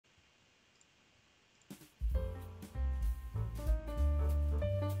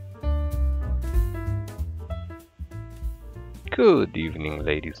Good evening,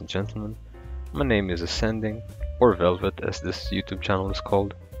 ladies and gentlemen. My name is Ascending, or Velvet as this YouTube channel is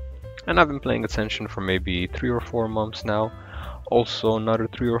called, and I've been playing Ascension for maybe 3 or 4 months now, also another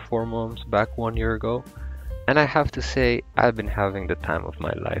 3 or 4 months back 1 year ago, and I have to say I've been having the time of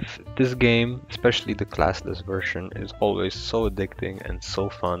my life. This game, especially the classless version, is always so addicting and so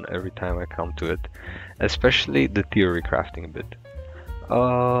fun every time I come to it, especially the TheoryCrafting bit.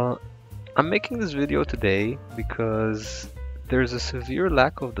 I'm making this video today because there's a severe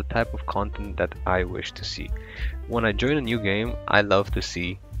lack of the type of content that I wish to see. When I join a new game, I love to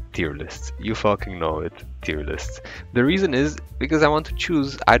see tier lists. You fucking know it, tier lists. The reason is because I want to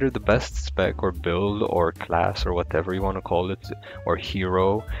choose either the best spec or build or class or whatever you want to call it, or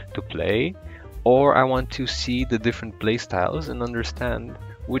hero to play, or I want to see the different playstyles and understand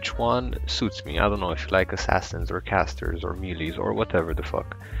which one suits me. I don't know if you like assassins or casters or melees or whatever the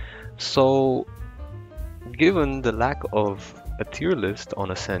fuck. So given the lack of a tier list on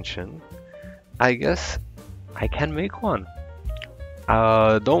Ascension, I guess I can make one.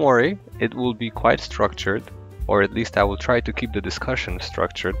 Don't worry, it will be quite structured, or at least I will try to keep the discussion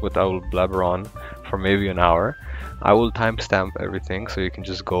structured, but I will blabber on for maybe an hour. I will timestamp everything so you can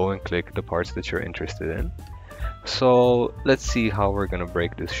just go and click the parts that you're interested in. So let's see how we're gonna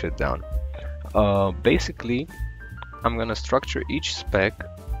break this shit down. Basically, I'm gonna structure each spec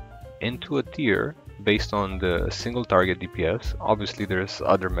into a tier based on the single target DPS. Obviously there's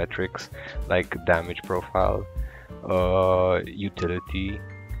other metrics like damage profile, utility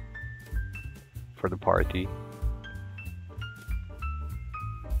for the party,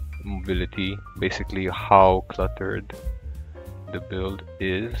 mobility, basically how cluttered the build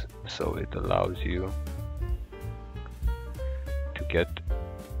is, so it allows you to get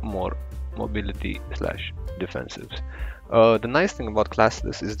more mobility slash defensives. The nice thing about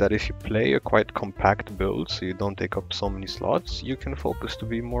classless is that if you play a quite compact build, so you don't take up so many slots, you can focus to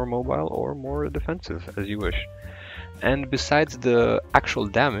be more mobile or more defensive as you wish. And besides the actual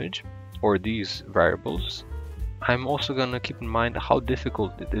damage, or these variables, I'm also gonna keep in mind how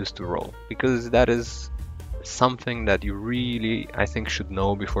difficult it is to roll, because that is something that you really, I think, should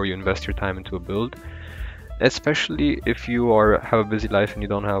know before you invest your time into a build. Especially if you have a busy life and you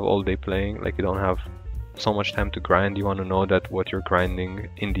don't have all day playing, like you don't have so much time to grind. You want to know that what you're grinding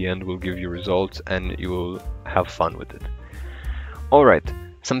in the end will give you results and you will have fun with it. Alright,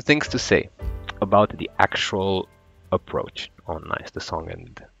 some things to say about the actual approach. Oh nice, the song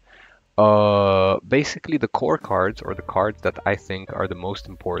ended. Basically the core cards, or the cards that I think are the most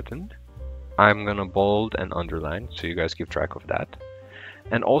important, I'm gonna bold and underline so you guys keep track of that.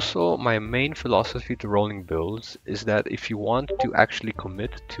 And also, my main philosophy to rolling builds is that if you want to actually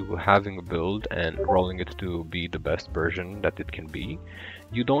commit to having a build and rolling it to be the best version that it can be,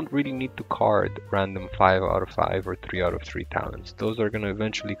 you don't really need to card random 5 out of 5 or 3 out of 3 talents. Those are going to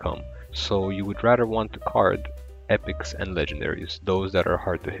eventually come. So you would rather want to card epics and legendaries, those that are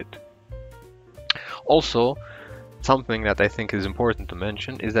hard to hit. Also, something that I think is important to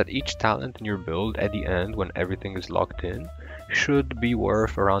mention is that each talent in your build at the end, when everything is locked in, should be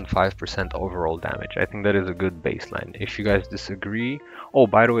worth around 5% overall damage. I think that is a good baseline. If you guys disagree, oh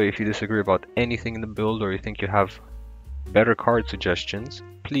by the way, if you disagree about anything in the build or you think you have better card suggestions,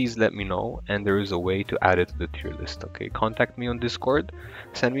 please let me know and there is a way to add it to the tier list. Okay, contact me on Discord,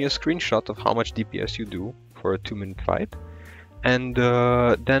 send me a screenshot of how much DPS you do for a 2-minute fight, and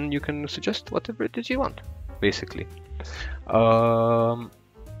then you can suggest whatever it is you want, basically.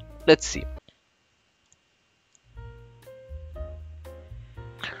 Let's see.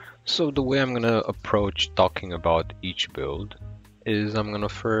 So the way I'm gonna approach talking about each build is I'm gonna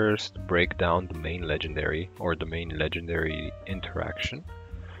first break down the main legendary or the main legendary interaction,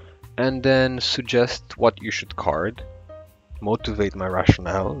 and then suggest what you should card, motivate my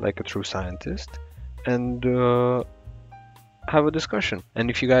rationale like a true scientist, and have a discussion. And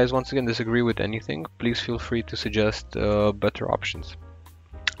if you guys once again disagree with anything, please feel free to suggest better options.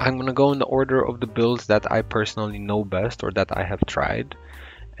 I'm gonna go in the order of the builds that I personally know best or that I have tried.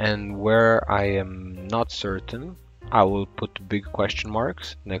 And where I am not certain, I will put big question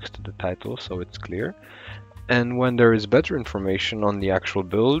marks next to the title so it's clear. And when there is better information on the actual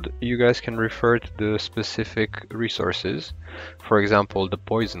build, you guys can refer to the specific resources. For example, the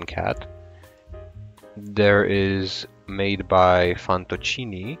Poison Cat. There is made by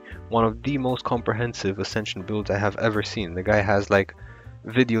Fantocini, one of the most comprehensive Ascension builds I have ever seen. The guy has like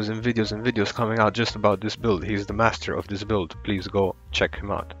videos and videos and videos coming out just about this build. He's the master of this build. Please go check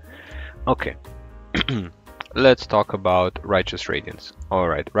him out. Okay, let's talk about Righteous Radiance.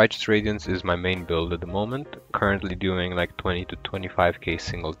 Alright, Righteous Radiance is my main build at the moment. Currently doing like 20 to 25k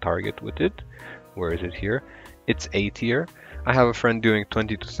single target with it. Where is it here? It's A tier. I have a friend doing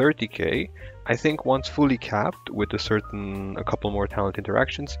 20 to 30k. I think once fully capped with a couple more talent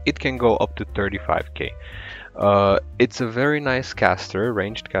interactions, it can go up to 35k. It's a very nice caster,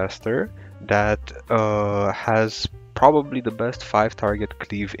 ranged caster, that has probably the best 5 target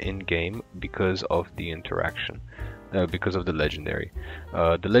cleave in game because of the interaction. Because of the legendary.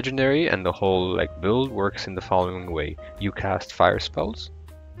 The legendary and the whole build works in the following way. You cast fire spells.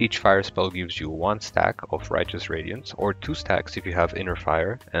 Each fire spell gives you 1 stack of Righteous Radiance, or 2 stacks if you have Inner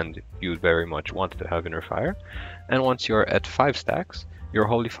Fire and you very much want to have Inner Fire. And once you're at 5 stacks, your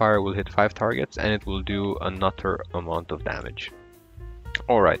Holy Fire will hit 5 targets and it will do another amount of damage.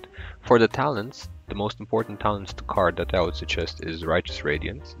 Alright, for the talents, the most important talents to card that I would suggest is Righteous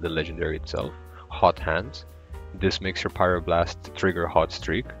Radiance, the legendary itself, Hot Hands. This makes your Pyroblast trigger Hot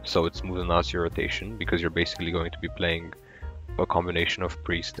Streak, so it smoothens out your rotation because you're basically going to be playing a combination of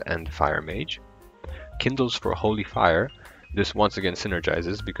Priest and Fire Mage. Kindles for Holy Fire. This once again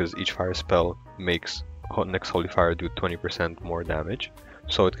synergizes because each fire spell makes next Holy Fire do 20% more damage,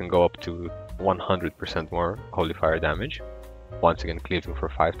 so it can go up to 100% more Holy Fire damage. Once again cleaving for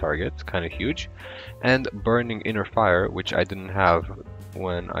 5 targets, kind of huge. And Burning Inner Fire, which I didn't have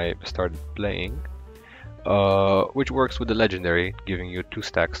when I started playing. Which works with the legendary, giving you 2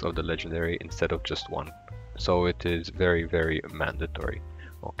 stacks of the legendary instead of just 1. So it is very, very mandatory.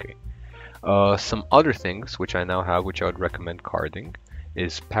 Okay. Some other things which I now have, which I would recommend carding,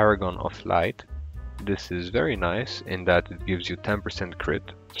 is Paragon of Light. This is very nice in that it gives you 10% crit.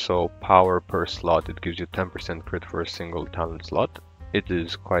 So power per slot, it gives you 10% crit for a single talent slot. It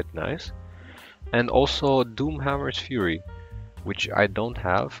is quite nice. And also Doomhammer's Fury, which I don't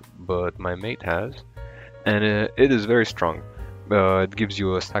have, but my mate has. And it is very strong. It gives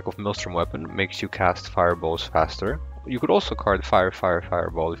you a stack of Maelstrom Weapon, makes you cast fireballs faster. You could also card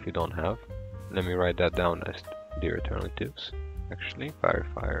Fireball if you don't have. Let me write that down as the alternatives. Actually,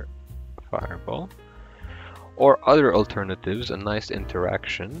 Fireball. Or other alternatives, a nice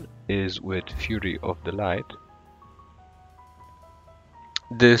interaction is with Fury of the Light.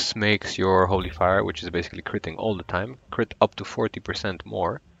 This makes your Holy Fire, which is basically critting all the time, crit up to 40%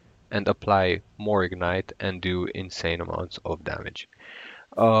 more, and apply more ignite and do insane amounts of damage.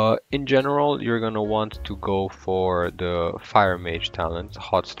 In general, you're gonna want to go for the Fire Mage talent.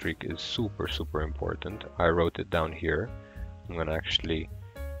 Hot Streak is super, super important. I wrote it down here. I'm gonna actually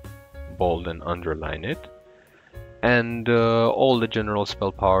bold and underline it. And all the general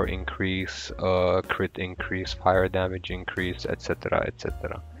spell power increase, crit increase, fire damage increase, etc,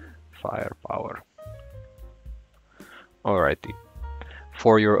 etc. Firepower. Alrighty.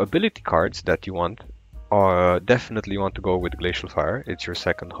 For your ability cards that you want, definitely want to go with Glacial Fire. It's your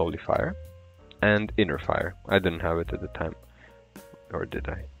second Holy Fire. And Inner Fire. I didn't have it at the time. Or did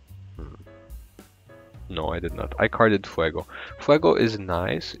I? No, I did not. I carded Fuego. Fuego is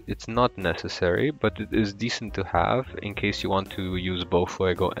nice. It's not necessary, but it is decent to have in case you want to use both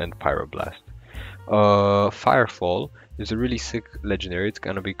Fuego and Pyroblast. Firefall is a really sick legendary. It's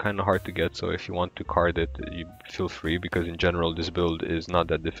gonna be kind of hard to get, so if you want to card it, you feel free, because in general this build is not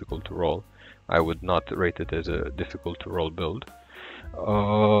that difficult to roll. I would not rate it as a difficult to roll build.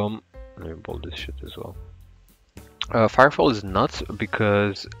 Let me bold this shit as well. Firefall is nuts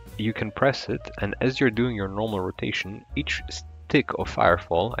because you can press it, and as you're doing your normal rotation, each tick of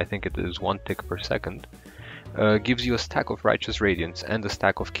Firefall, I think it is 1 tick per second, gives you a stack of Righteous Radiance and a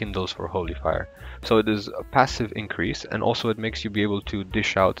stack of Kindles for Holy Fire. So it is a passive increase, and also it makes you be able to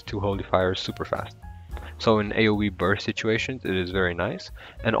dish out 2 Holy Fires super fast. So in AoE burst situations it is very nice,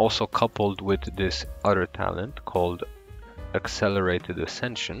 and also coupled with this other talent called Accelerated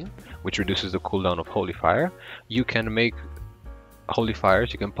Ascension, which reduces the cooldown of Holy Fire. You can make Holy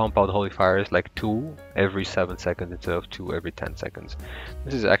Fires, you can pump out Holy Fires like 2 every 7 seconds instead of 2 every 10 seconds.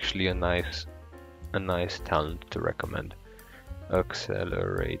 This is actually a nice talent to recommend.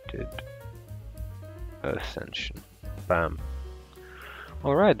 Accelerated Ascension. Bam.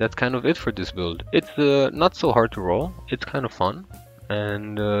 Alright, that's kind of it for this build. It's not so hard to roll, it's kind of fun,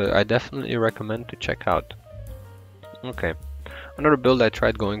 and I definitely recommend to check out. Okay, another build I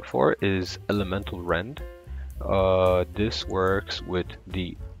tried going for is Elemental Rend. This works with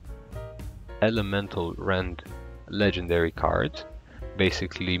the Elemental Rend legendary cards,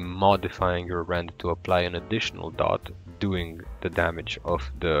 basically modifying your Rend to apply an additional dot, doing the damage of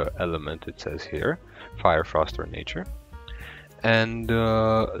the element it says here, Fire, Frost, or Nature. And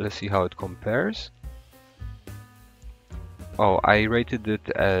let's see how it compares. Oh, I rated it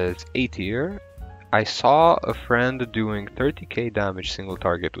as A tier. I saw a friend doing 30k damage single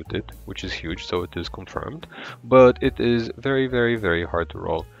target with it, which is huge, so it is confirmed. But it is very, very, very hard to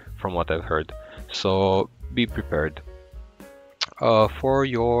roll from what I've heard. So be prepared. For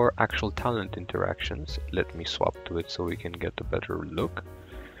your actual talent interactions, let me swap to it so we can get a better look.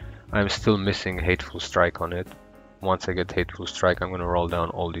 I'm still missing Hateful Strike on it. Once I get Hateful Strike, I'm going to roll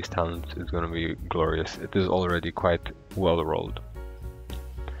down all these talents. It's going to be glorious. It is already quite well rolled.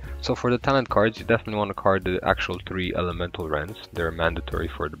 So for the talent cards, you definitely want to card the actual 3 elemental rends. They're mandatory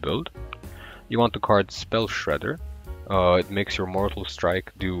for the build. You want to card Spell Shredder. It makes your Mortal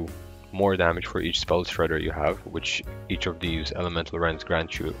Strike do more damage for each Spell Shredder you have, which each of these elemental rends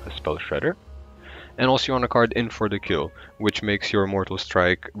grants you a Spell Shredder. And also you want to card In for the Kill, which makes your Mortal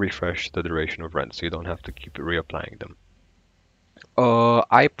Strike refresh the duration of rend, so you don't have to keep reapplying them.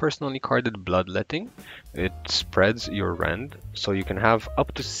 I personally carded Bloodletting. It spreads your rend, so you can have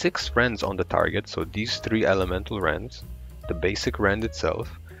up to 6 rends on the target, so these 3 elemental rends, the basic rend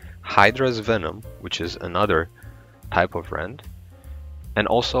itself, Hydra's Venom, which is another type of rend, and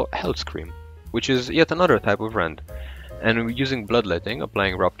also Hell Scream, which is yet another type of rend. And using Bloodletting,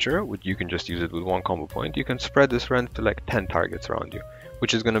 applying Rupture, which you can just use it with 1 combo point, you can spread this rend to like 10 targets around you,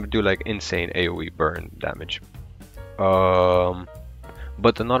 which is going to do like insane AoE burn damage.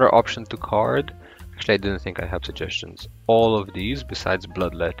 But another option to card, actually I didn't think I have suggestions. All of these, besides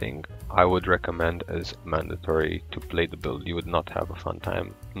Bloodletting, I would recommend as mandatory to play the build. You would not have a fun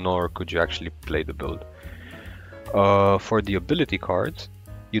time, nor could you actually play the build. For the ability cards,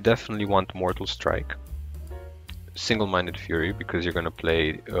 you definitely want Mortal Strike, Single-Minded Fury, because you're going to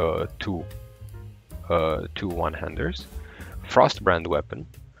play two one-handers, Frostbrand Weapon,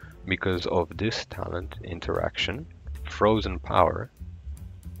 because of this talent interaction, Frozen Power.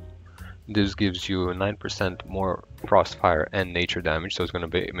 This gives you 9% more Frostfire and Nature damage, so it's going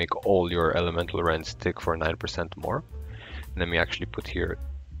to make all your elemental rends tick for 9% more. Let me actually put here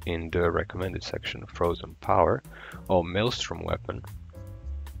in the recommended section Frozen Power. Oh, Maelstrom Weapon.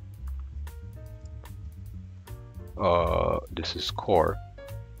 This is core.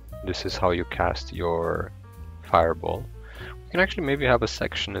 This is how you cast your Fireball. You can actually maybe have a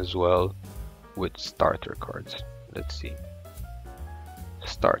section as well with starter cards. Let's see.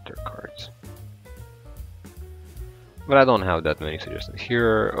 Starter cards. But I don't have that many suggestions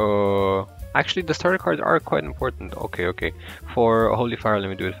here. Actually, the starter cards are quite important. Okay. For Holy Fire, let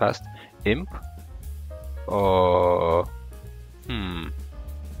me do it fast. Imp.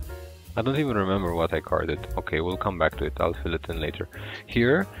 I don't even remember what I carded. Okay, we'll come back to it. I'll fill it in later.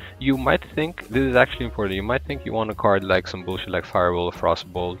 Here, you might think, this is actually important, you might think you want to card like some bullshit like Fireball,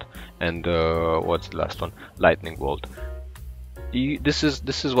 Frostbolt, and what's the last one? Lightning Bolt. This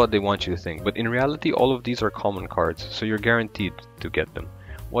is what they want you to think, but in reality all of these are common cards, so you're guaranteed to get them.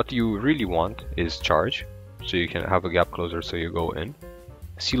 What you really want is Charge, so you can have a gap closer so you go in.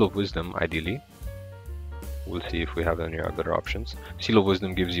 Seal of Wisdom, ideally. We'll see if we have any other options. Seal of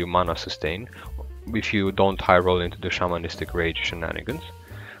Wisdom gives you mana sustain if you don't high roll into the Shamanistic Rage shenanigans.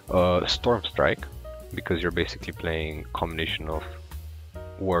 Storm Strike, because you're basically playing a combination of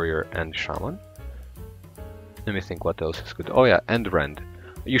Warrior and Shaman. Let me think what else is good. Oh yeah, and Rend.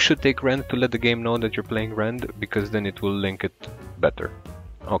 You should take Rend to let the game know that you're playing Rend, because then it will link it better.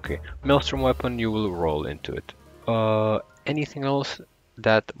 Okay, Maelstrom Weapon, you will roll into it. Anything else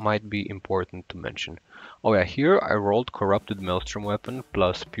that might be important to mention? Oh yeah, here I rolled Corrupted Maelstrom Weapon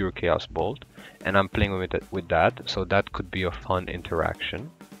plus Pure Chaos Bolt, and I'm playing with that, so that could be a fun interaction.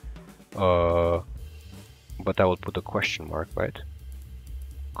 But I will put a question mark, right?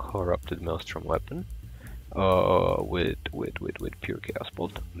 Corrupted Maelstrom Weapon. With Pure Chaos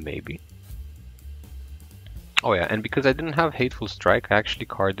Bolt, maybe. Oh yeah, and because I didn't have Hateful Strike, I actually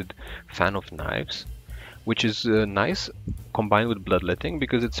carded Fan of Knives, which is nice combined with Bloodletting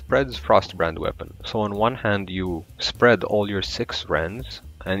because it spreads Frostbrand Weapon. So on one hand you spread all your 6 rends,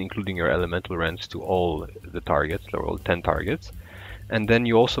 and including your elemental rends, to all the targets, all 10 targets, and then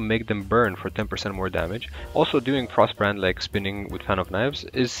you also make them burn for 10% more damage. Also doing Frostbrand, like spinning with Fan of Knives,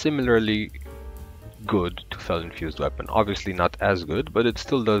 is similarly good to Fel Infused Weapon. Obviously not as good, but it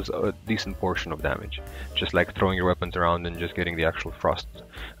still does a decent portion of damage, just like throwing your weapons around and just getting the actual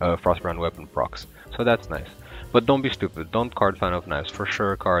Frostbrand Weapon procs. So that's nice. But don't be stupid, don't card Fan of Knives, for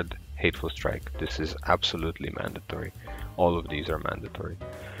sure card Hateful Strike. This is absolutely mandatory. All of these are mandatory.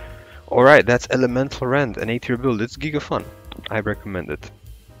 Alright, that's Elemental Rend, an 8-tier build. It's giga fun. I recommend it.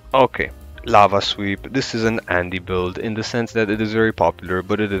 Okay. Lava Sweep. This is an Andy build in the sense that it is very popular,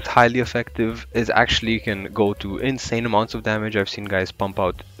 but it is highly effective. It actually can go to insane amounts of damage. I've seen guys pump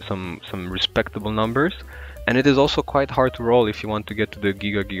out some respectable numbers, and it is also quite hard to roll if you want to get to the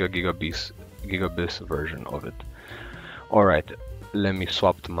Gigabyss version of it. Alright, let me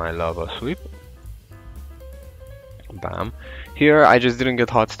swap to my Lava Sweep. Bam. Here I just didn't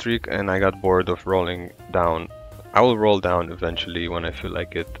get Hot Streak and I got bored of rolling down I will roll down eventually when I feel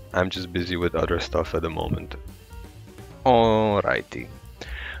like it. I'm just busy with other stuff at the moment. Alrighty.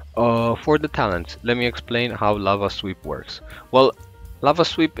 For the talents, let me explain how Lava Sweep works. Well, Lava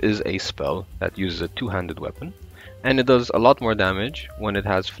Sweep is a spell that uses a two-handed weapon, and it does a lot more damage when it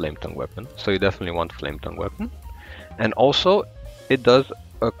has Flame Tongue weapon, so you definitely want Flame Tongue weapon. And also, it does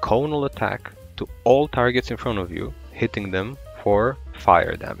a conal attack to all targets in front of you, hitting them for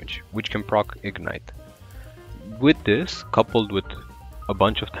fire damage, which can proc Ignite. With this, coupled with a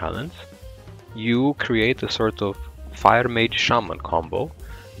bunch of talents, you create a sort of Fire Mage Shaman combo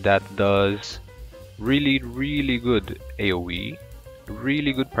that does really good AoE,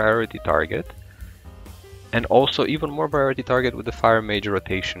 really good priority target, and also even more priority target with the Fire Mage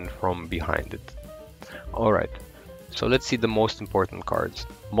rotation from behind it. Alright, so let's see the most important cards.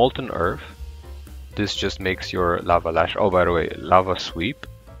 Molten Earth, this just makes your Lava Lash, oh by the way, Lava Sweep,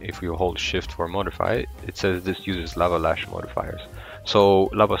 if you hold shift for modify, it says this uses Lava Lash modifiers. So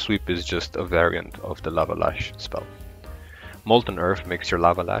Lava Sweep is just a variant of the Lava Lash spell. Molten Earth makes your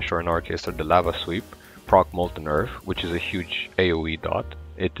Lava Lash, or in our case the Lava Sweep, proc Molten Earth, which is a huge AoE dot.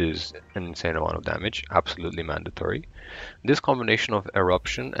 It is an insane amount of damage, absolutely mandatory. This combination of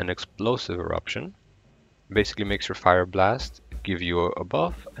Eruption and Explosive Eruption basically makes your Fire Blast give you a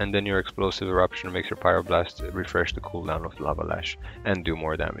buff, and then your Explosive Eruption makes your Fire Blast refresh the cooldown of Lava Lash and do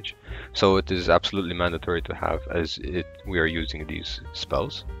more damage. So it is absolutely mandatory to have, as we are using these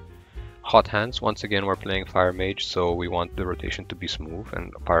spells. Hot Hands, once again we're playing Fire Mage, so we want the rotation to be smooth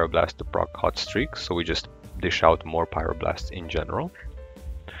and Pyroblast to proc Hot Streak, so we just dish out more Pyroblasts in general.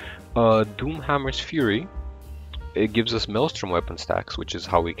 Doomhammer's Fury, it gives us Maelstrom weapon stacks, which is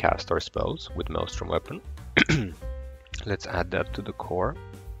how we cast our spells with Maelstrom weapon. Let's add that to the core.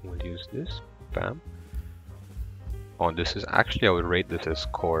 We'll use this. Bam. Oh, this is actually, I would rate this as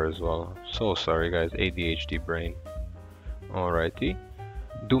core as well. So sorry guys, ADHD brain. Alrighty.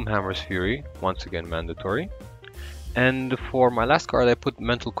 Doomhammer's Fury, once again mandatory. And for my last card I put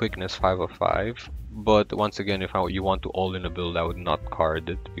Mental Quickness 5 of 5. But once again, if you want to all in a build, I would not card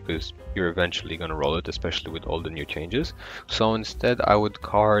it because you're eventually going to roll it, especially with all the new changes. So instead I would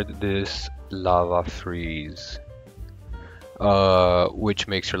card this Lava Freeze, which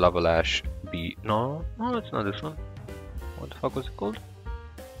makes your Lava Lash be... No, it's not this one. What the fuck was it called?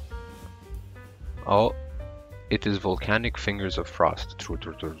 Oh, it is Volcanic Fingers of Frost. True.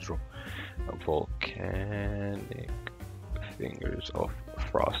 Volcanic Fingers of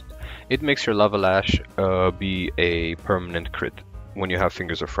Frost. It makes your Lava Lash be a permanent crit when you have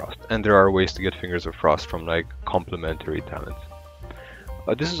Fingers of Frost. And there are ways to get Fingers of Frost from like complementary talents.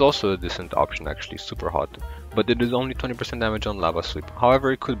 This is also a decent option actually, super hot. But it is only 20% damage on Lava Sweep.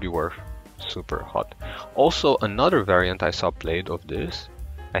 However, it could be worth super hot. Also, another variant I saw played of this,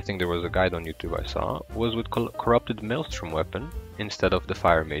 I think there was a guide on YouTube I saw, was with Corrupted Maelstrom weapon instead of the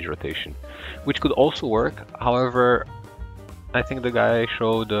Fire Mage rotation, which could also work. However, I think the guy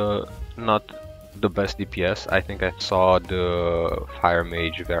showed not the best DPS. I think I saw the Fire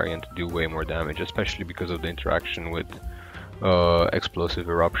Mage variant do way more damage, especially because of the interaction with Explosive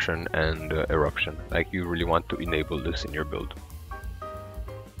Eruption and Eruption. Like, you really want to enable this in your build.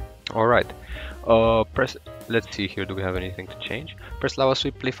 Alright, let's see here, do we have anything to change? Press Lava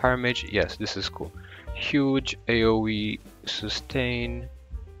Sweep, play Fire Mage, yes, this is cool. Huge AoE sustain,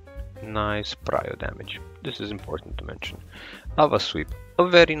 nice prio damage. This is important to mention. Lava Sweep, a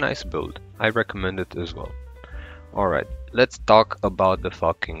very nice build, I recommend it as well. Alright, let's talk about the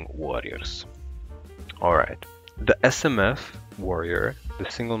fucking warriors. Alright, the SMF warrior,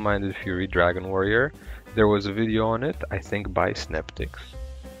 the Single-Minded Fury Dragon Warrior, there was a video on it, I think by Snaptix.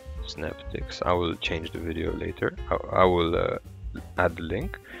 I will change the video later. I will add the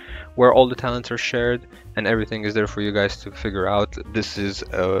link where all the talents are shared and everything is there for you guys to figure out. This is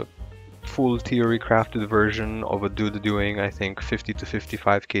a full theory crafted version of a dude doing, I think, 50 to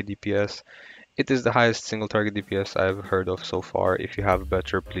 55k DPS. It is the highest single target DPS I've heard of so far. If you have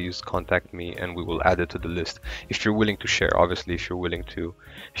better, please contact me and we will add it to the list. If you're willing to share, obviously, if you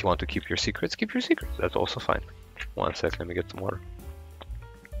want to keep your secrets, keep your secrets. That's also fine. One sec, let me get some water.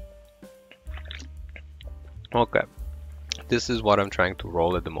 Okay, this is what I'm trying to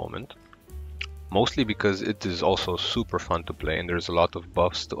roll at the moment, mostly because it is also super fun to play and there's a lot of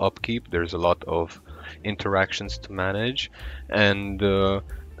buffs to upkeep, there's a lot of interactions to manage, and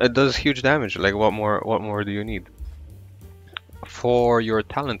it does huge damage. Like, what more do you need? For your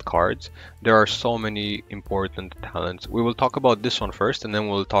talent cards, there are so many important talents. We will talk about this one first, and then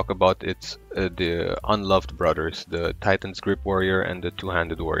we'll talk about the unloved brothers, the Titan's Grip Warrior and the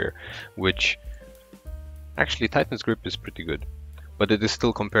Two-Handed Warrior, which... Actually, Titan's Grip is pretty good, but it is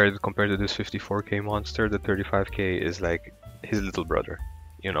still compared to this 54k monster. The 35k is like his little brother.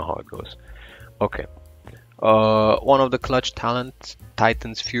 You know how it goes. Okay. One of the clutch talents,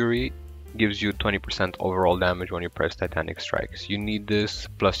 Titan's Fury, gives you 20% overall damage when you press Titanic Strikes. You need this,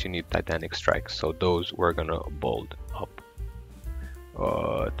 plus you need Titanic Strikes, so those we're gonna bold up.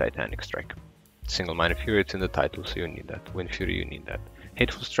 Titanic Strike. Single-minded Fury, it's in the title, so you need that. Wind Fury, you need that.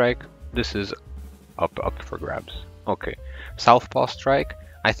 Hateful Strike, this is up for grabs. Okay. Southpaw Strike,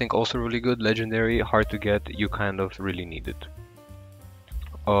 I think also really good. Legendary, hard to get, you kind of really need it.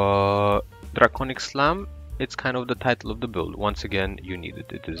 Draconic Slam, it's kind of the title of the build. Once again, you need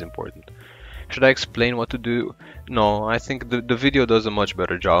it, it is important. Should I explain what to do? No, I think the video does a much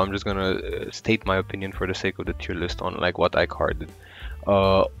better job. I'm just gonna state my opinion for the sake of the tier list on like what I carded.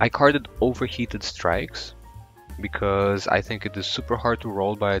 I carded Overheated Strikes because I think it is super hard to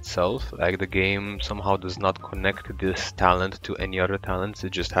roll by itself. Like the game somehow does not connect this talent to any other talents.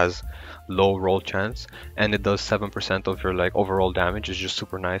 It just has low roll chance, and it does 7% of your like overall damage. It's just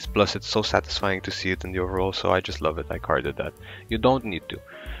super nice. Plus it's so satisfying to see it in the overall, so I just love it. I carded that. You don't need to.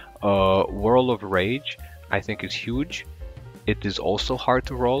 Whirl of Rage I think is huge. It is also hard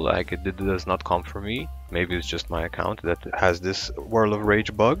to roll, like it does not come for me. Maybe it's just my account that has this Whirl of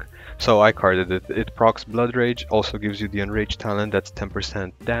Rage bug. So I carded it. It procs Blood Rage, also gives you the Enraged talent, that's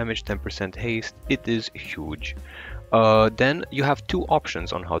 10% damage, 10% haste. It is huge. Then you have two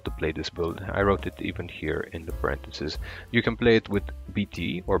options on how to play this build. I wrote it even here in the parentheses. You can play it with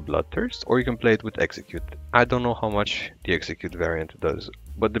BT or Bloodthirst, or you can play it with Execute. I don't know how much the Execute variant does,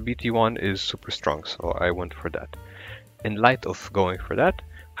 but the BT one is super strong, so I went for that. In light of going for that,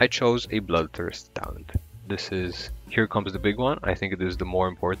 I chose a Bloodthirst talent. This is, here comes the big one. I think it is the more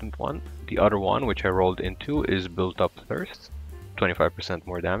important one. The other one, which I rolled into, is Built Up Thirst, 25%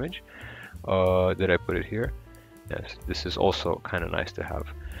 more damage. Did I put it here? Yes, this is also kind of nice to have.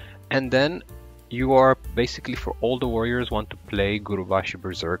 And then you are basically, for all the warriors, want to play Gurubashi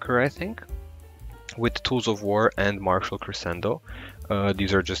Berserker, I think, with Tools of War and Martial Crescendo.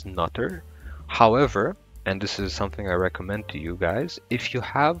 These are just nutter. However, and this is something I recommend to you guys, if you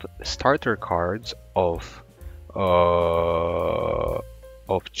have starter cards of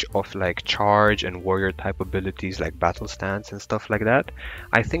like charge and warrior type abilities like battle stance and stuff like that,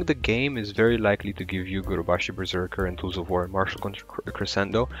 I think the game is very likely to give you Gurubashi Berserker and Tools of War and Martial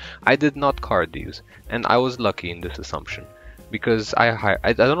Crescendo. I did not card these, and I was lucky in this assumption because I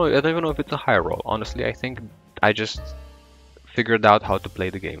don't know, I don't even know if it's a high roll. Honestly, I think I just figured out how to play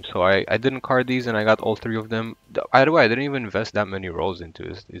the game. So I didn't card these and I got all three of them. By the way, I didn't even invest that many rolls into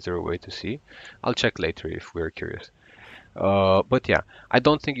it. Is there a way to see? I'll check later if we're curious. But yeah, I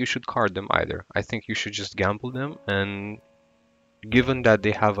don't think you should card them either. I think you should just gamble them, and given that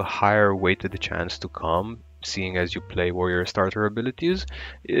they have a higher weighted chance to come, seeing as you play warrior starter abilities,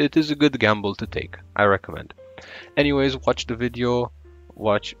 it is a good gamble to take. I recommend. Anyways, watch the video.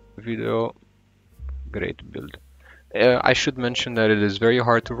 Watch video. Great build. I should mention that it is very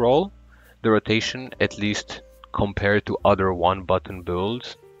hard to roll. The rotation, at least compared to other one button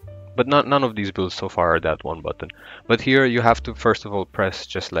builds, but none of these builds so far are that one button. But here you have to first of all press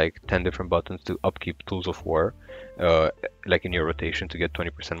just like 10 different buttons to upkeep Tools of War, like in your rotation, to get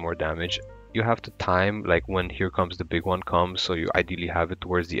 20% more damage. You have to time like when Here Comes the Big One comes, so you ideally have it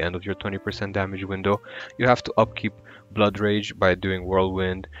towards the end of your 20% damage window. You have to upkeep Blood Rage by doing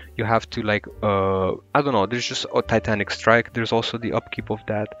Whirlwind. You have to like I don't know, there's just a Titanic Strike, there's also the upkeep of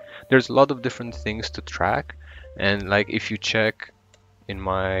that. There's a lot of different things to track, and like if you check in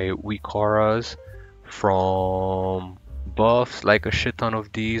my weak auras from buffs, like a shit ton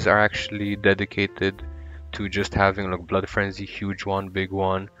of these are actually dedicated to just having like Blood Frenzy, huge one, big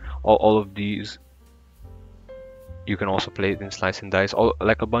one. All of these you can also play it in Slice and Dice.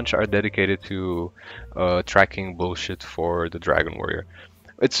 Like a bunch are dedicated to tracking bullshit for the Dragon Warrior.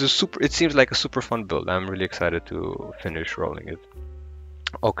 It seems like a super fun build. I'm really excited to finish rolling it.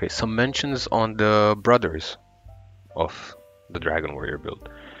 Okay, some mentions on the brothers of the Dragon Warrior build.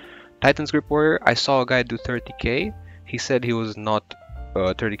 Titan's Grip Warrior, I saw a guy do 30k. He said he was not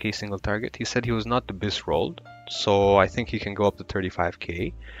 30k single target. He said he was not the best rolled, so I think he can go up to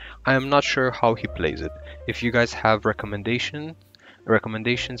 35k. I am not sure how he plays it. If you guys have recommendations,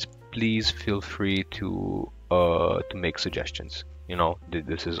 please feel free to make suggestions. You know,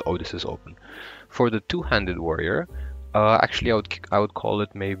 this is open. For the two-handed warrior, actually I would call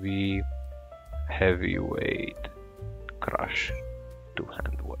it maybe heavyweight crush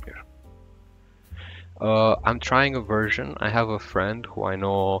two-hand warrior. I'm trying a version. I have a friend who I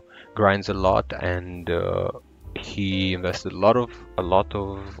know grinds a lot, and he invested a lot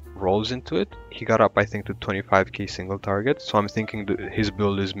of rolls into it. He got up, I think, to 25k single target, so I'm thinking that his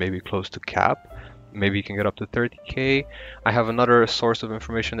build is maybe close to cap. Maybe he can get up to 30k. I have another source of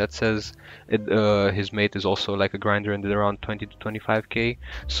information that says his mate is also like a grinder and did around 20 to 25k.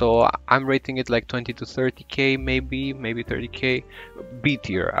 So I'm rating it like 20 to 30k, maybe 30k. B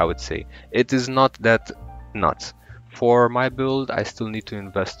tier, I would say. It is not that nuts. For my build, I still need to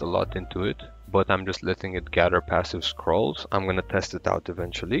invest a lot into it, but I'm just letting it gather passive scrolls. I'm gonna test it out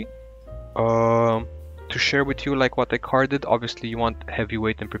eventually. To share with you like what I carded, obviously you want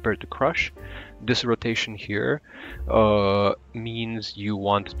heavyweight and prepare to crush. This rotation here means you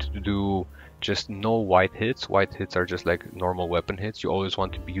want to do just no white hits. White hits are just like normal weapon hits. You always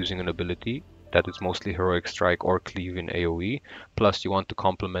want to be using an ability that is mostly heroic strike or cleave in AoE. Plus you want to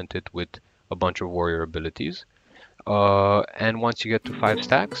complement it with a bunch of warrior abilities. And once you get to 5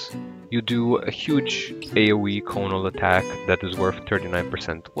 stacks, you do a huge AoE conal attack that is worth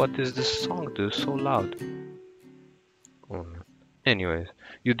 39%. What is this song? This is so loud. Oh. Anyways,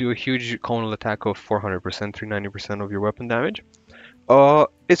 you do a huge conal attack of 400%, 390% of your weapon damage.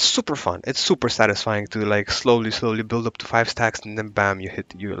 It's super fun. It's super satisfying to like slowly build up to 5 stacks and then bam, you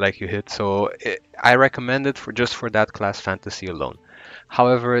hit. So I recommend it for just for that class fantasy alone.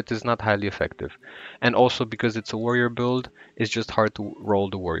 However, it is not highly effective. And also because it's a warrior build, it's just hard to roll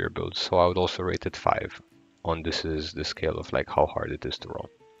the warrior build. So I would also rate it 5 on this is the scale of like how hard it is to roll.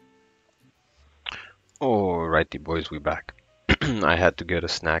 Alrighty boys, we back. I had to get a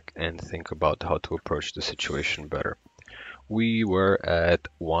snack and think about how to approach the situation better. We were at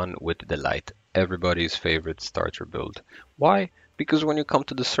 1 with the light, everybody's favorite starter build. Why? Because when you come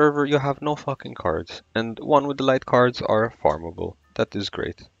to the server, you have no fucking cards, and 1 with the light cards are farmable. That is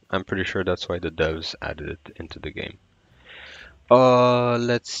great. I'm pretty sure that's why the devs added it into the game.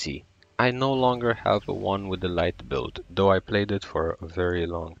 Let's see. I no longer have a 1 with the light build, though I played it for a very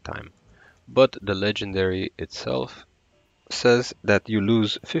long time. But the legendary itself says that you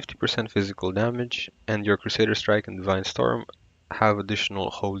lose 50% physical damage and your Crusader Strike and Divine Storm have additional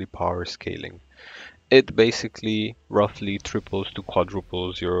holy power scaling. It basically roughly triples to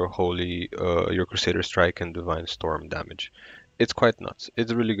quadruples your your Crusader Strike and Divine Storm damage. It's quite nuts.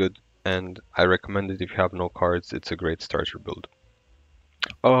 It's really good and I recommend it if you have no cards. It's a great starter build.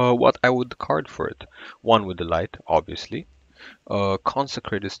 What I would card for it? 1 with the light, obviously.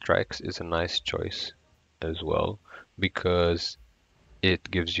 Consecrated Strikes is a nice choice as well, because it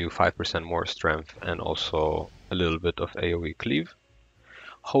gives you 5% more strength and also a little bit of AoE cleave.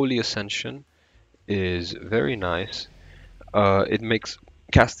 Holy Ascension is very nice. It makes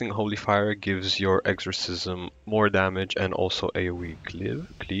casting Holy Fire gives your exorcism more damage and also AoE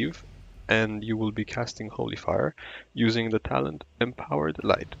cleave, and you will be casting Holy Fire using the talent Empowered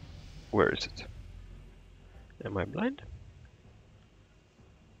Light. Where is it? Am I blind?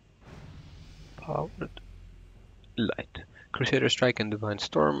 Powered Light. Crusader Strike and Divine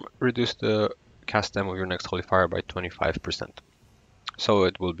Storm reduce the cast time of your next Holy Fire by 25%. So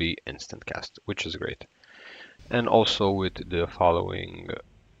it will be instant cast, which is great. And also with the following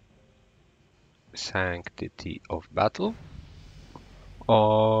Sanctity of Battle.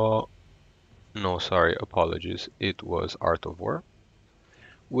 No, sorry, apologies. It was Art of War.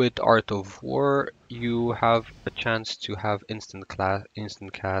 With Art of War, you have a chance to have instant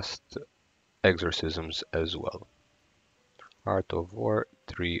cast exorcisms as well. Art of War,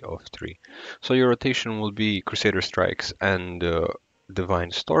 3 of 3. So your rotation will be Crusader Strikes and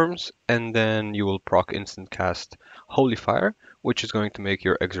Divine Storms, and then you will proc instant cast Holy Fire, which is going to make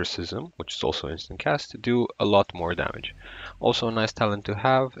your Exorcism, which is also instant cast, do a lot more damage. Also a nice talent to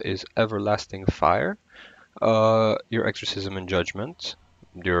have is Everlasting Fire. Your Exorcism and Judgment,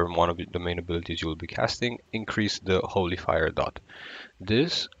 one of the main abilities you will be casting, increase the Holy Fire dot.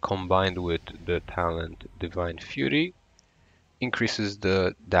 This, combined with the talent Divine Fury, increases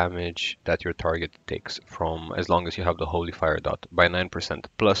the damage that your target takes from as long as you have the Holy Fire dot by 9%.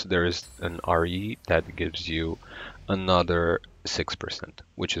 Plus there is an RE that gives you another 6%,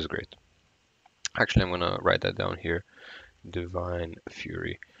 which is great. Actually, I'm gonna write that down here. Divine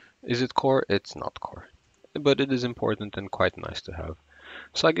Fury. Is it core? It's not core, but it is important and quite nice to have.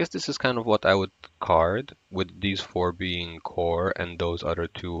 So I guess this is kind of what I would card, with these 4 being core and those other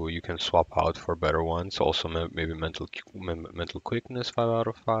 2 you can swap out for better ones. Also maybe mental quickness 5 out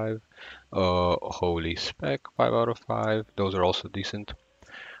of 5, holy spec 5 out of 5. Those are also decent.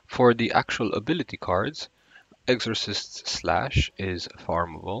 For the actual ability cards, Exorcist Slash is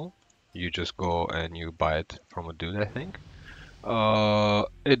farmable. You just go and you buy it from a dude, I think.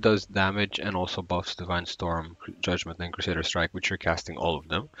 It does damage and also buffs Divine Storm, Judgment, and Crusader Strike, which you're casting all of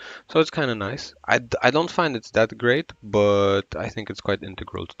them. So it's kind of nice. I don't find it's that great, but I think it's quite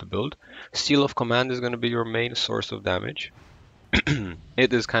integral to the build. Seal of Command is going to be your main source of damage.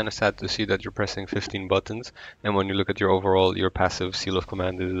 It is kind of sad to see that you're pressing 15 buttons, and when you look at your overall, your passive Seal of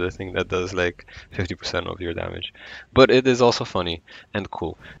Command is the thing that does like 50% of your damage. But it is also funny and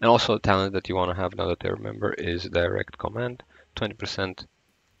cool. And also a talent that you want to have now that I remember is Direct Command. 20%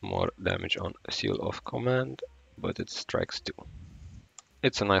 more damage on Seal of Command, but it strikes too.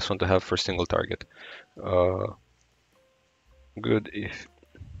 It's a nice one to have for single target. Good if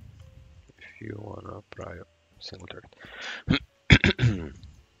you wanna prio single target.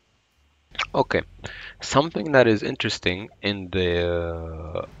 Okay, something that is interesting in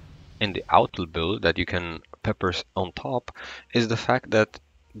the Outel build that you can pepper on top is the fact that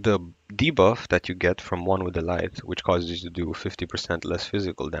the debuff that you get from One with the Light, which causes you to do 50% less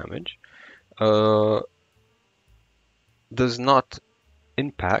physical damage, uh, does not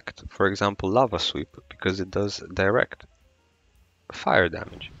impact, for example, Lava Sweep, because it does direct fire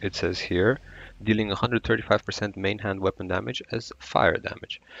damage. It says here, dealing 135% main hand weapon damage as fire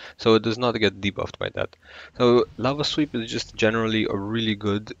damage. So it does not get debuffed by that. So Lava Sweep is just generally a really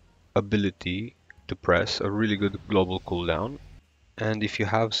good ability to press, a really good global cooldown. And if you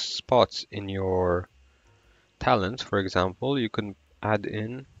have spots in your talents, for example, you can add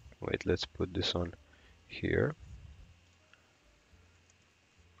in, wait, let's put this on here,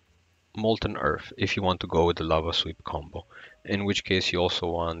 Molten Earth, if you want to go with the Lava Sweep combo, in which case you also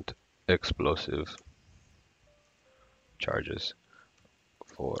want explosive charges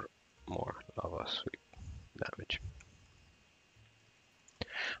for more Lava Sweep damage.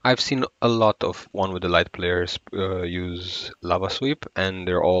 I've seen a lot of One with the Light players use Lava Sweep, and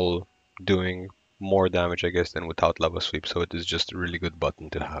they're all doing more damage, I guess, than without Lava Sweep, so it is just a really good button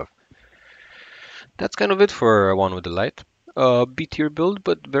to have. That's kind of it for One with the Light. B tier build,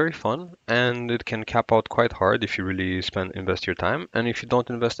 but very fun, and it can cap out quite hard if you really invest your time. And if you don't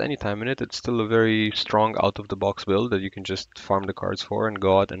invest any time in it, it's still a very strong out of the box build that you can just farm the cards for and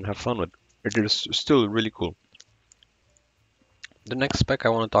go out and have fun with. It is still really cool. The next spec I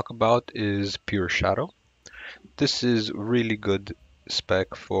want to talk about is Pure Shadow. This is really good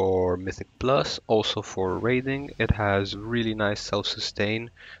spec for Mythic Plus, also for raiding. It has really nice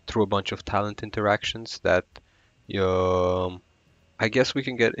self-sustain through a bunch of talent interactions that I guess we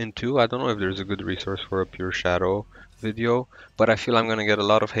can get into. I don't know if there's a good resource for a Pure Shadow video, but I feel I'm gonna get a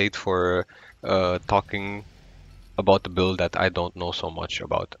lot of hate for talking about the build that I don't know so much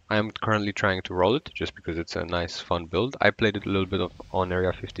about. I'm currently trying to roll it just because it's a nice fun build. I played it a little bit on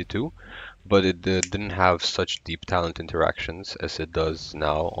Area 52, but it didn't have such deep talent interactions as it does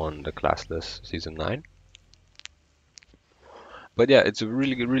now on the Classless Season 9. But yeah, it's a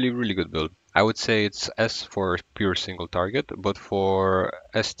really good, really good build. I would say it's S for pure single target, but for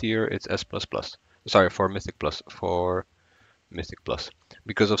S tier, it's S++. Sorry, for Mythic Plus,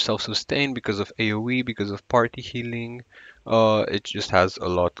 Because of self-sustain, because of AoE, because of party healing, it just has a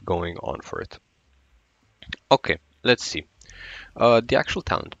lot going on for it. Okay, let's see. The actual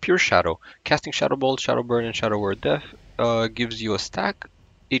talent, Pure Shadow. Casting Shadow Bolt, Shadow Burn, and Shadow Word Death gives you a stack.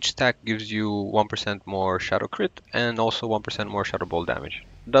 Each stack gives you 1% more Shadow Crit and also 1% more Shadow Bolt damage.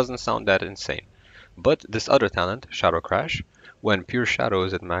 Doesn't sound that insane. But this other talent, Shadow Crash, when Pure Shadow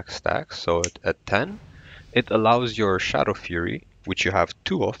is at max stack, so at 10, it allows your Shadow Fury, which you have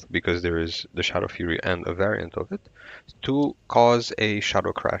two of because there is the Shadow Fury and a variant of it, to cause a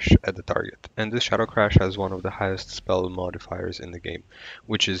Shadow Crash at the target. And this Shadow Crash has one of the highest spell modifiers in the game,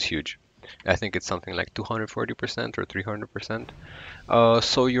 which is huge. I think it's something like 240% or 300%.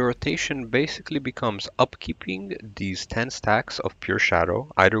 So your rotation basically becomes upkeeping these 10 stacks of Pure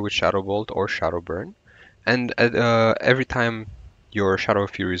Shadow, either with Shadow Bolt or Shadow Burn, and every time your Shadow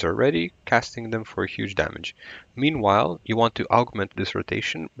Furies are ready, casting them for huge damage. Meanwhile, you want to augment this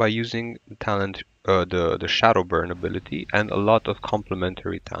rotation by using the talent, the Shadow Burn ability, and a lot of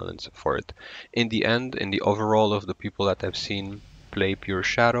complementary talents for it. In the end, in the overall of the people that I've seen play Pure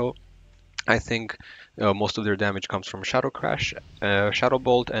Shadow, I think most of their damage comes from Shadow Crash, Shadow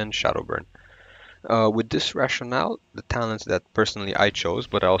Bolt, and Shadow Burn. With this rationale, the talents that personally I chose,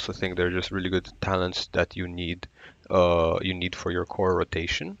 but I also think they're just really good talents that you need for your core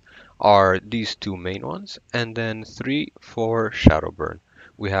rotation, are these two main ones, and then 3 for Shadow Burn.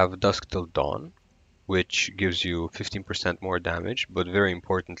 We have Dusk Till Dawn, which gives you 15% more damage, but very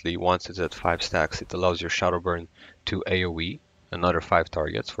importantly, once it's at 5 stacks, it allows your Shadow Burn to AoE another 5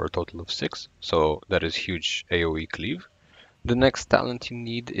 targets for a total of 6, so that is huge AoE cleave. The next talent you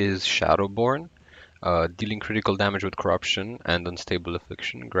need is Shadowborn. Dealing critical damage with corruption and unstable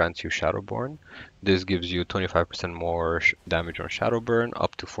affliction grants you Shadowborn. This gives you 25% more damage on Shadowburn,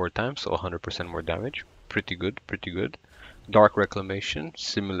 up to 4 times, so 100% more damage. Pretty good, pretty good. Dark Reclamation,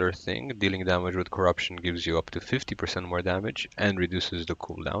 similar thing. Dealing damage with corruption gives you up to 50% more damage and reduces the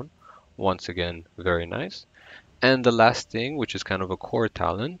cooldown. Once again, very nice. And the last thing, which is kind of a core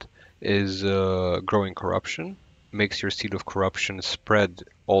talent, is Growing Corruption. Makes your Seed of Corruption spread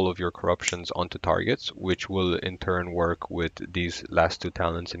all of your corruptions onto targets, which will in turn work with these last 2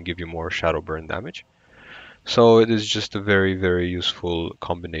 talents and give you more Shadow Burn damage. So it is just a very, very useful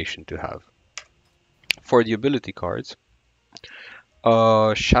combination to have. For the ability cards,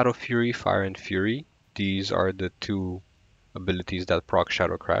 Shadow Fury, Fire and Fury. These are the 2 abilities that proc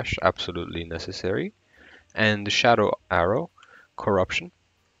Shadow Crash, absolutely necessary. And the Shadow Arrow, Corruption.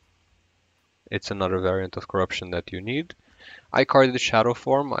 It's another variant of corruption that you need. I carded Shadow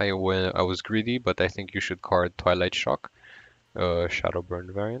form. I was greedy, but I think you should card Twilight Shock, Shadow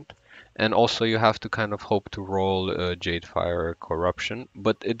Burn variant. And also you have to kind of hope to roll Jade Fire Corruption,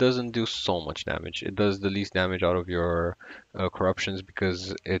 but it doesn't do so much damage. It does the least damage out of your corruptions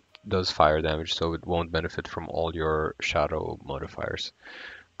because it does fire damage, so it won't benefit from all your shadow modifiers.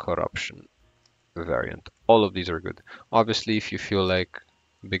 Corruption variant. All of these are good. Obviously, if you feel like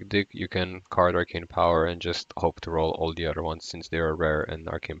Big Dick, you can card Arcane Power and just hope to roll all the other ones since they are rare and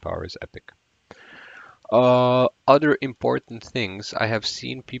Arcane Power is epic. Other important things, I have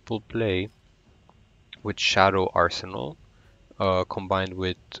seen people play with Shadow Arsenal combined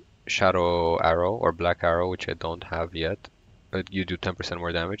with Shadow Arrow or Black Arrow, which I don't have yet. You do 10%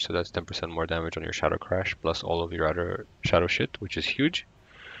 more damage, so that's 10% more damage on your Shadow Crash plus all of your other Shadow shit, which is huge.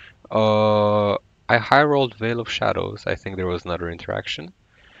 I high rolled Veil of Shadows. I think there was another interaction.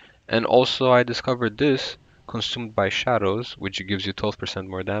 And also I discovered this, Consumed by Shadows, which gives you 12%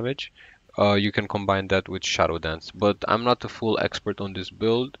 more damage. You can combine that with Shadow Dance, but I'm not a full expert on this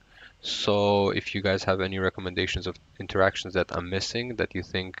build, so if you guys have any recommendations of interactions that I'm missing that you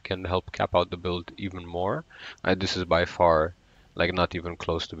think can help cap out the build even more, this is by far like not even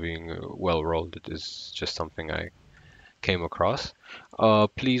close to being well rolled. It is just something I came across.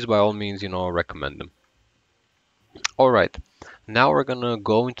 Please, by all means, recommend them. All right, now we're gonna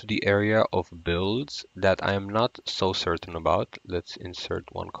go into the area of builds that I am not so certain about. Let's insert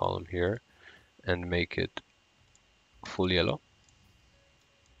one column here and make it full yellow.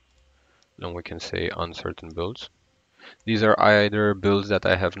 Then we can say uncertain builds. These are either builds that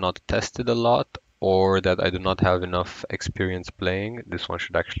I have not tested a lot or that I do not have enough experience playing. This one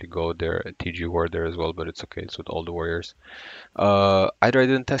should actually go there, TG Horde there as well, but it's okay, it's with all the warriors. Either I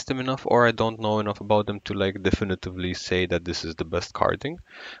didn't test them enough or I don't know enough about them to like definitively say that this is the best carding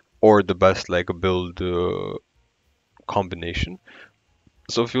or the best like build combination.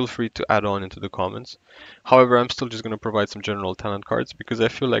 So feel free to add on into the comments. However, I'm still just going to provide some general talent cards because I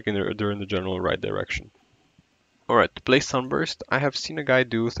feel like they're in the general right direction. Alright, to play Sunburst, I have seen a guy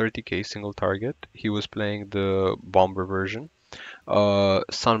do 30k single target. He was playing the Bomber version.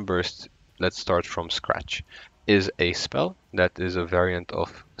 Sunburst, let's start from scratch, is a spell that is a variant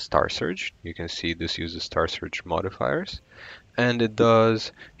of Star Surge. You can see this uses Star Surge modifiers. And it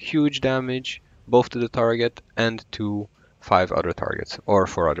does huge damage both to the target and to 5 other targets, or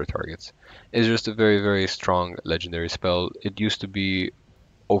 4 other targets. It's just a very, very strong legendary spell. It used to be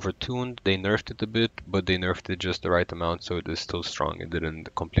overtuned. They nerfed it a bit, but they nerfed it just the right amount, so it is still strong. It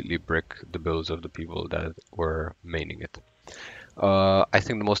didn't completely brick the builds of the people that were maining it. I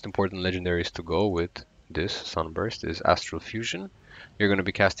think the most important legendaries to go with this Sunburst is Astral Fusion. You're going to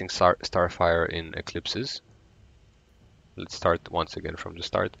be casting Starfire in Eclipses. Let's start once again from the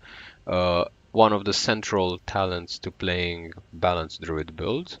start. One of the central talents to playing balanced druid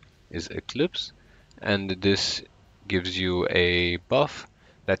builds is Eclipse, and this gives you a buff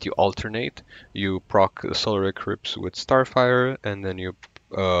that you alternate. You proc the Solar Eclipse with Starfire, and then you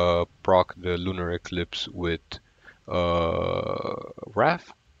proc the Lunar Eclipse with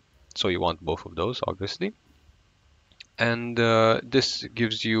Wrath. So you want both of those, obviously. And this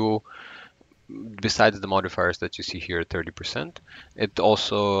gives you, besides the modifiers that you see here, 30%, it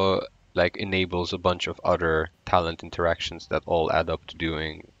also like enables a bunch of other talent interactions that all add up to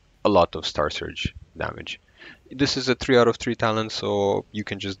doing a lot of Star Surge damage. This is a 3 out of 3 talent, so you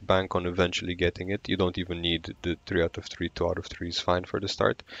can just bank on eventually getting it. You don't even need the 3 out of 3, 2 out of 3 is fine for the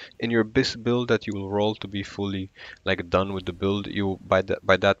start. In your BIS build that you will roll to be fully like done with the build, you by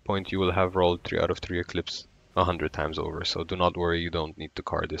that point you will have rolled 3 out of 3 Eclipse 100 times over, so do not worry, you don't need to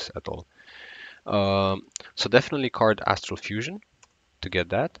card this at all. So definitely card Astral Fusion to get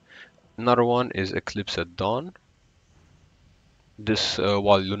that. Another one is Eclipse at Dawn. This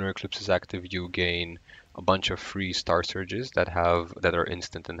while Lunar Eclipse is active, you gain a bunch of free star surges that are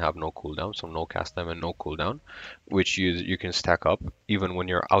instant and have no cooldown, so no cast time and no cooldown, which you can stack up even when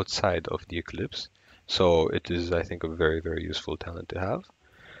you're outside of the eclipse. So it is, I think, a very, very useful talent to have.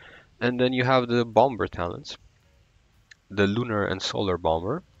 And then you have the Bomber talents, the Lunar and Solar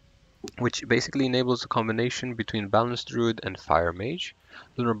Bomber, which basically enables a combination between Balanced Druid and Fire Mage.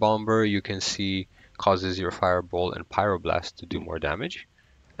 Lunar Bomber, you can see, causes your Fireball and Pyroblast to do more damage,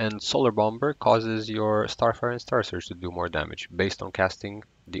 and Solar Bomber causes your Starfire and Star Surge to do more damage based on casting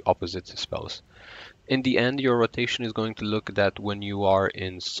the opposite spells. In the end, your rotation is going to look that when you are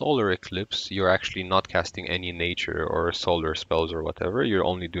in Solar Eclipse, you're actually not casting any nature or solar spells or whatever, you're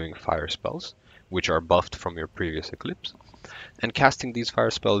only doing fire spells, which are buffed from your previous eclipse. And casting these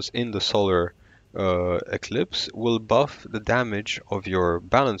fire spells in the solar eclipse will buff the damage of your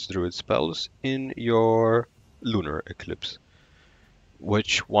balanced druid spells in your lunar eclipse.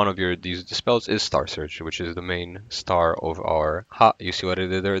 Which one of these spells is Star Surge, which is the main star of our you see what I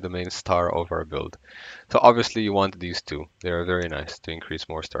did there? The main star of our build. So obviously you want these two. They are very nice to increase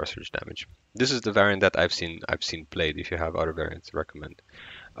more Star Surge damage. This is the variant that I've seen played. If you have other variants, recommend.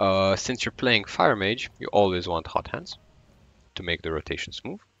 Since you're playing Fire Mage, you always want Hot Hands to make the rotation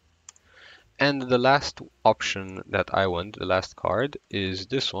smooth. And the last option that I want, the last card, is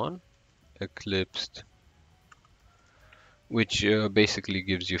this one, Eclipsed, which basically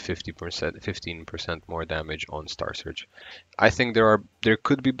gives you 15% more damage on Star Surge. I think there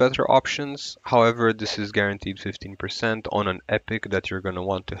could be better options. However, this is guaranteed 15% on an epic that you're going to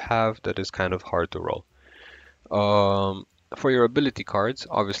want to have that is kind of hard to roll. For your ability cards,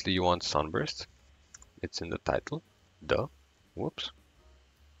 obviously you want Sunburst. It's in the title. Duh. Whoops.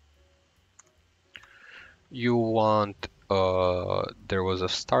 You want, there was a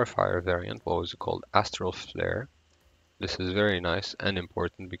Starfire variant, what was it called? Astral Flare. This is very nice and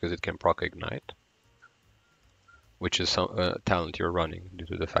important because it can proc Ignite, which is some talent you're running due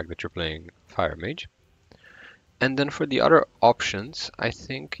to the fact that you're playing Fire Mage. And then for the other options, I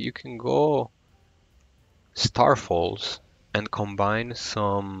think you can go Starfalls and combine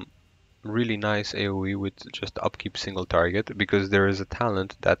some really nice AoE with just upkeep single target, because there is a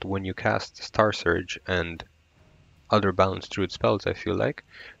talent that when you cast Star Surge and other balanced druid spells, I feel like,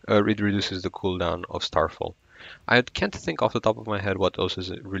 it reduces the cooldown of Starfall. I can't think off the top of my head what else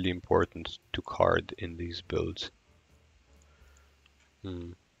is really important to card in these builds.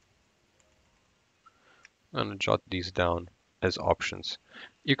 I'm gonna jot these down as options.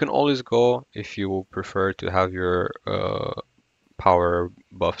 You can always go, if you prefer to have your power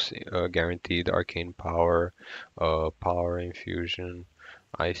buffs guaranteed, Arcane Power, Power Infusion,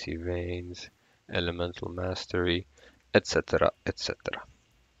 Icy Veins, Elemental Mastery, etc, etc.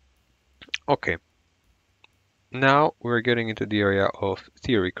 Okay, now we're getting into the area of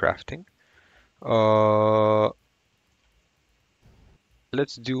theory crafting.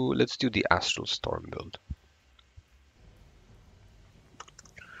 Let's do the Astral Storm build.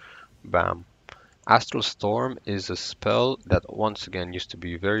 Bam. Astral Storm is a spell that once again used to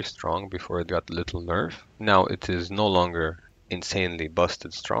be very strong before it got a little nerf. Now it is no longer insanely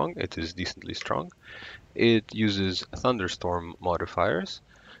busted strong, it is decently strong. It uses thunderstorm modifiers.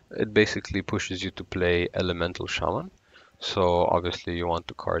 It basically pushes you to play Elemental Shaman. So obviously you want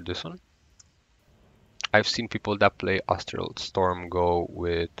to card this one. I've seen people that play Astral Storm go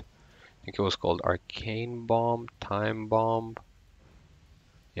with, I think it was called Arcane Bomb, Time Bomb.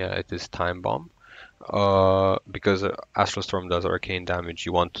 Yeah, it is Time Bomb. Because Astral Storm does arcane damage,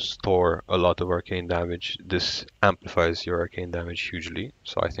 you want to store a lot of arcane damage. This amplifies your arcane damage hugely,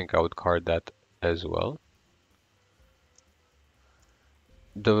 so I think I would card that as well.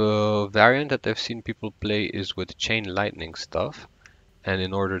 The variant that I've seen people play is with Chain Lightning stuff, and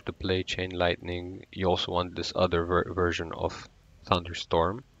in order to play Chain Lightning, you also want this other version of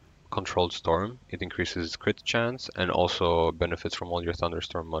Thunderstorm, Controlled Storm. It increases crit chance and also benefits from all your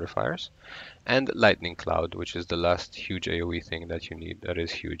Thunderstorm modifiers. And Lightning Cloud, which is the last huge AoE thing that you need. That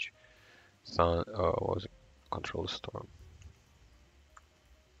is huge. What was it? Controlled Storm.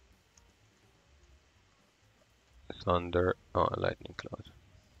 Thunder. Oh, Lightning Cloud.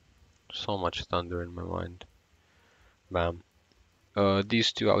 So much thunder in my mind. Bam.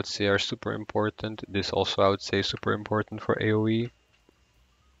 These two I would say are super important. This also I would say super important for AoE.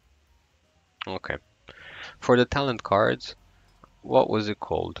 Okay. For the talent cards, what was it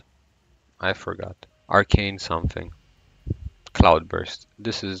called? I forgot. Arcane something. Cloudburst.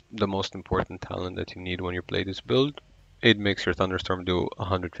 This is the most important talent that you need when you play this build. It makes your Thunderstorm do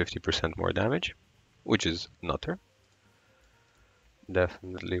 150% more damage, which is nutter.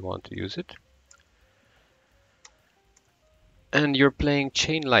 Definitely want to use it. And you're playing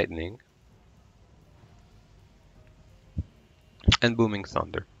Chain Lightning and Booming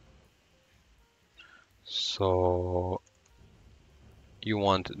Thunder. So you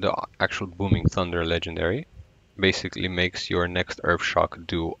want the actual Booming Thunder legendary. Basically makes your next Earth Shock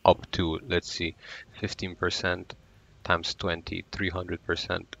do up to, let's see, 15% times 20,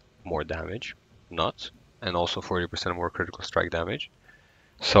 300% more damage. Nuts. And also 40% more critical strike damage.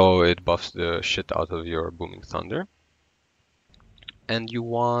 So it buffs the shit out of your Booming Thunder. And you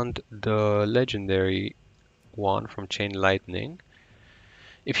want the legendary one from Chain Lightning.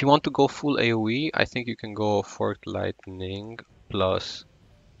 If you want to go full AoE, I think you can go Forked Lightning plus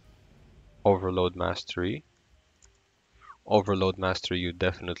Overload Mastery. Overload Mastery you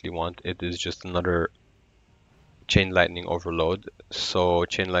definitely want. It is just another Chain Lightning Overload. So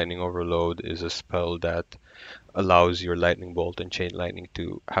Chain Lightning Overload is a spell that allows your Lightning Bolt and Chain Lightning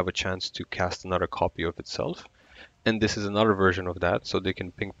to have a chance to cast another copy of itself. And this is another version of that, so they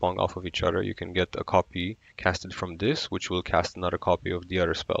can ping pong off of each other. You can get a copy casted from this, which will cast another copy of the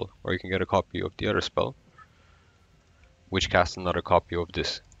other spell. Or you can get a copy of the other spell, which casts another copy of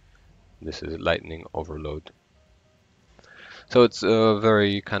this. This is Lightning Overload. So it's a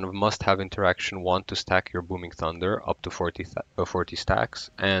very kind of must-have interaction. One, to stack your Booming Thunder up to 40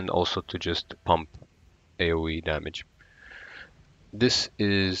 stacks, and also to just pump AoE damage. This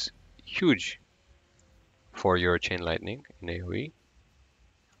is huge for your Chain Lightning in AoE.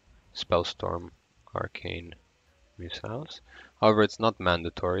 Spellstorm, Arcane Missiles. However, it's not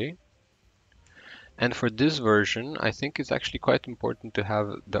mandatory. And for this version, I think it's actually quite important to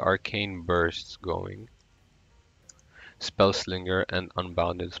have the Arcane Bursts going. Spellslinger and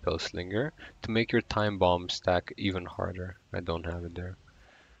Unbounded Spellslinger to make your Time Bomb stack even harder. I don't have it there.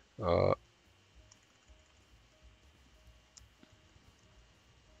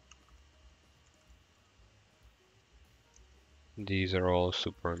 These are all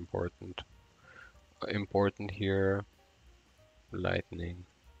super important. Important here, Lightning,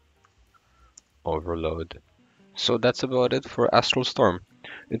 Overload. So that's about it for Astral Storm.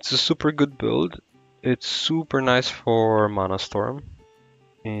 It's a super good build. It's super nice for Mana Storm.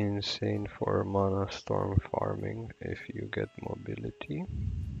 Insane for Mana Storm farming if you get mobility.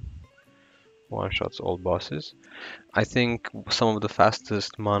 One-shots all bosses. I think some of the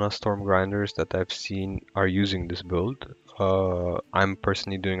fastest Mana Storm grinders that I've seen are using this build. I'm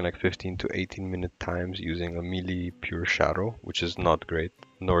personally doing like 15 to 18 minute times using a melee pure shadow, which is not great,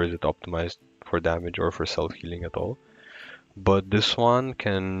 nor is it optimized for damage or for self-healing at all. But this one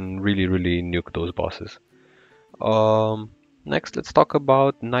can really nuke those bosses. Next, let's talk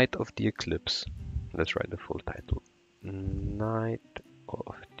about Night of the Eclipse. Let's write the full title. Night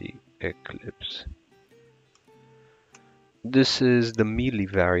of the Eclipse. This is the melee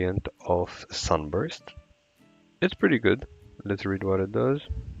variant of Sunburst. It's pretty good. Let's read what it does.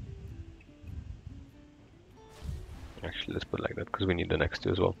 Actually, let's put it like that because we need the next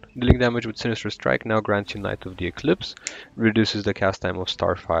two as well. Dealing damage with Sinister Strike now grants you Night of the Eclipse. Reduces the cast time of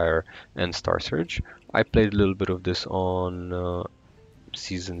Starfire and Star Surge. I played a little bit of this on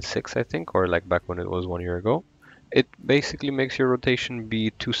Season 6, I think, or like back when it was 1 year ago. It basically makes your rotation be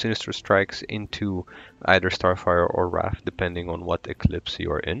 2 Sinister Strikes into either Starfire or Wrath, depending on what Eclipse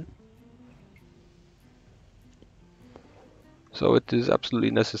you are in. So it is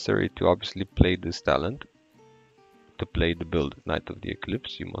absolutely necessary to obviously play this talent. To play the build Night of the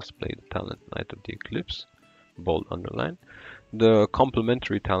Eclipse, you must play the talent Night of the Eclipse, bold underline. The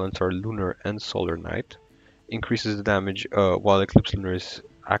complementary talents are Lunar and Solar Knight. Increases the damage while Eclipse Lunar is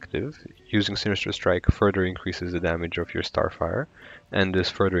active. Using Sinister Strike further increases the damage of your Starfire, and this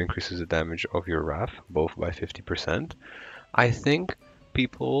further increases the damage of your Wrath, both by 50%. I think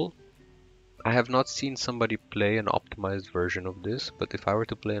I have not seen somebody play an optimized version of this, but if I were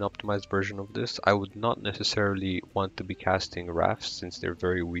to play an optimized version of this, I would not necessarily want to be casting Wraths since they're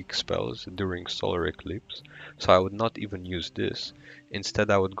very weak spells during Solar Eclipse. So I would not even use this. Instead,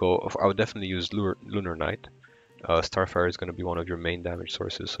 I would definitely use Lunar Knight. Starfire is going to be one of your main damage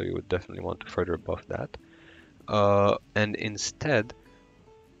sources, so you would definitely want to further buff that. And instead,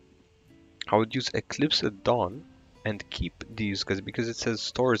 I would use Eclipse at Dawn and keep these, because it says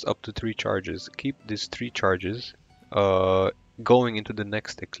stores up to 3 charges. Keep these 3 charges going into the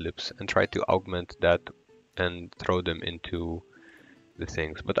next Eclipse and try to augment that and throw them into the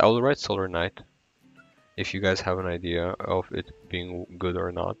things. But I will write Solar Knight if you guys have an idea of it being good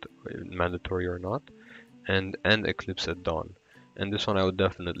or not, mandatory or not, and Eclipse at Dawn. And this one I would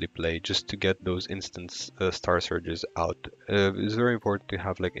definitely play just to get those instant Star Surges out. It's very important to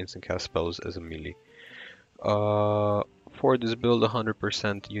have like instant cast spells as a melee. For this build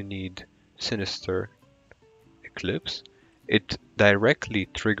 100% you need Sinister Eclipse. It directly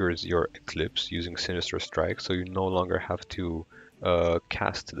triggers your Eclipse using Sinister Strike, so you no longer have to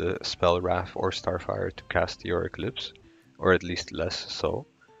cast the spell Wrath or Starfire to cast your Eclipse, or at least less so.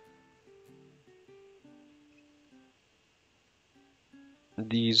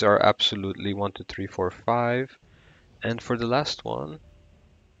 These are absolutely 1, 2, 3, 4, 5. And for the last one,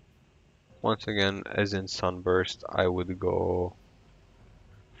 once again, as in Sunburst, I would go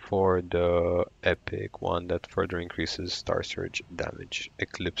for the epic one that further increases Star Surge damage,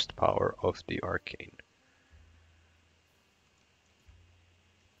 Eclipsed power of the Arcane.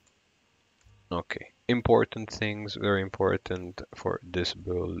 Okay, important things, very important for this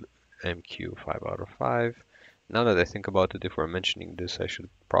build, MQ 5 out of 5. Now that I think about it, if we're mentioning this, I should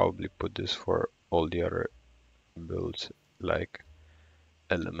probably put this for all the other builds like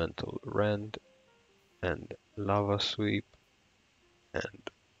Elemental Rend and Lava Sweep and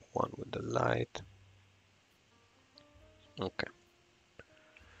one with the light. Okay.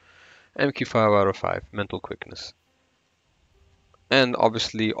 MQ 5 out of 5, Mental Quickness. And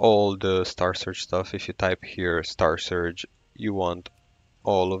obviously all the Star Surge stuff, if you type here Star Surge, you want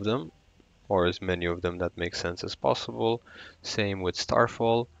all of them, or as many of them that make sense as possible. Same with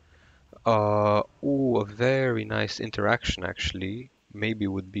Starfall. Ooh, a very nice interaction actually, maybe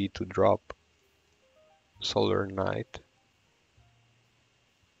would be to drop Solar Knight.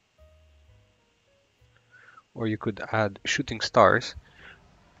 Or you could add Shooting Stars.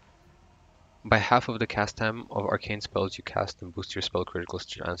 By half of the cast time of arcane spells you cast and boost your spell critical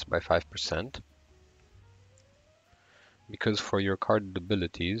chance by 5%. Because for your carded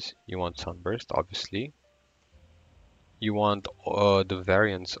abilities, you want Sunburst, obviously. You want the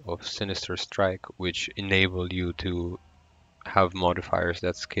variants of Sinister Strike, which enable you to have modifiers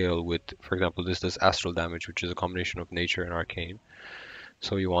that scale with, for example, this does astral damage, which is a combination of nature and arcane.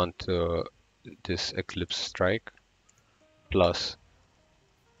 So you want this Eclipse Strike plus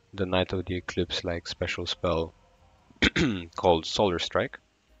the Knight of the Eclipse like special spell called Solar Strike.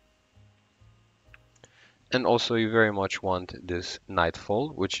 And also you very much want this Nightfall,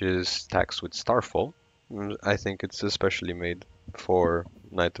 which is taxed with Starfall. I think it's especially made for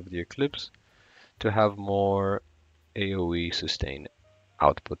Knight of the Eclipse to have more AoE sustain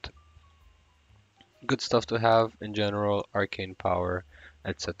output. Good stuff to have in general, arcane power,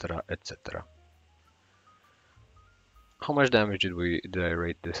 etc, etc. How much damage did I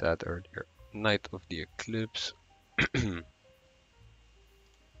rate this at earlier? Knight of the Eclipse.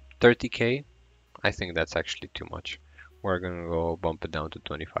 30k? I think that's actually too much. We're gonna go bump it down to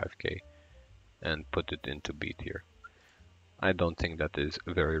 25k and put it into B tier. I don't think that is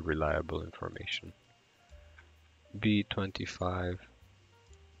very reliable information. B25.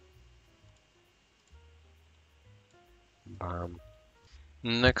 Bam.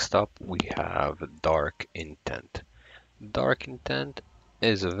 Next up we have Dark Intent. Dark Intent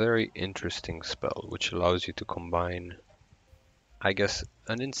is a very interesting spell which allows you to combine, I guess,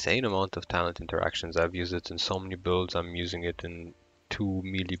 an insane amount of talent interactions. I've used it in so many builds. I'm using it in 2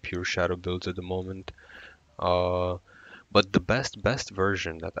 melee pure shadow builds at the moment. But the best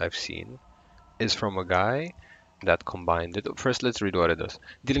version that I've seen is from a guy that combined it. First, let's read what it does.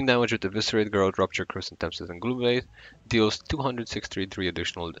 Dealing damage with Eviscerate, Growth, Rupture, Crucible, Tempest, and Gloomblade deals 263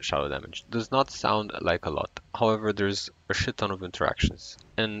 additional shadow damage. Does not sound like a lot. However, there's a shit ton of interactions.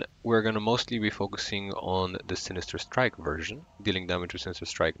 And we're going to mostly be focusing on the Sinister Strike version. Dealing damage with Sinister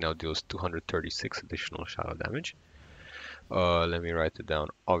Strike now deals 236 additional shadow damage. Let me write it down.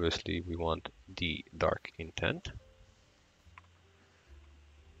 Obviously, we want the Dark Intent.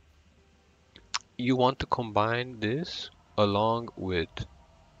 You want to combine this along with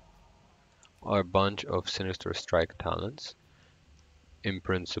a bunch of Sinister Strike talents. In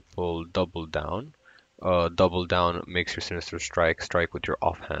principle, Double Down. Double Down makes your Sinister Strike strike with your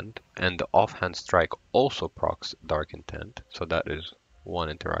offhand, and the offhand strike also procs Dark Intent, so that is one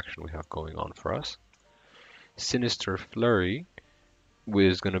interaction we have going on for us. Sinister Flurry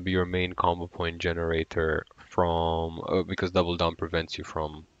is going to be your main combo point generator from, because Double Down prevents you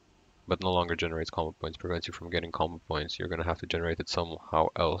from, but no longer generates combo points, prevents you from getting combo points. You're going to have to generate it somehow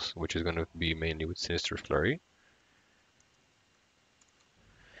else, which is going to be mainly with Sinister Flurry.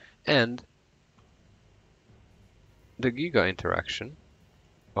 And the Giga interaction,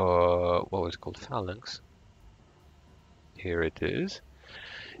 what was it called? Phalanx. Here it is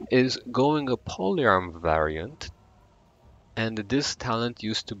going a polyarm variant, and this talent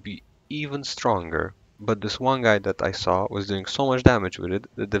used to be even stronger. But this one guy that I saw was doing so much damage with it,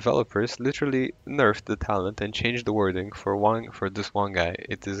 the developers literally nerfed the talent and changed the wording for this one guy.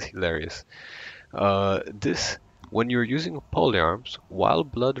 It is hilarious. When you're using polyarms, while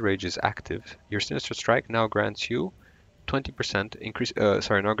Blood Rage is active, your Sinister Strike now grants you 20% increase,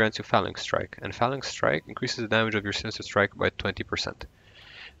 sorry, now grants you Phalanx Strike, and Phalanx Strike increases the damage of your Sinister Strike by 20%.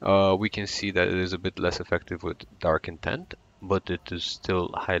 We can see that it is a bit less effective with Dark Intent, but it is still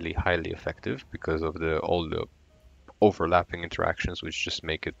highly, highly effective because of all the overlapping interactions, which just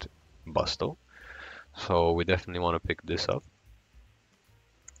make it busto. So we definitely want to pick this up.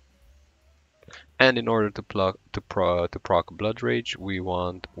 And in order to proc Blood Rage, we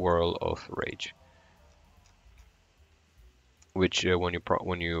want Whirl of Rage, which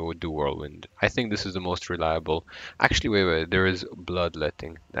when you do Whirlwind, I think this is the most reliable. Actually, wait, there is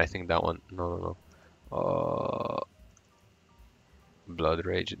Bloodletting. I think that one. No. Blood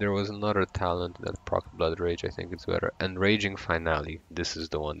Rage. There was another talent that proc Blood Rage. I think it's better. And Raging Finale. This is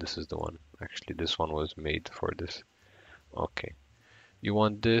the one. This is the one. Actually, this one was made for this. Okay. You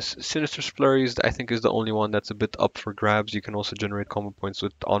want this. Sinister Flurries, I think, is the only one that's a bit up for grabs. You can also generate combo points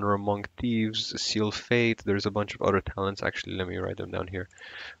with Honor Among Thieves, Seal Fate. There's a bunch of other talents. Actually, let me write them down here.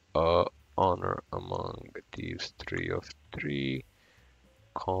 Honor Among Thieves, 3 of 3.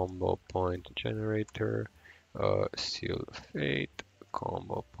 Combo Point Generator. Seal Fate.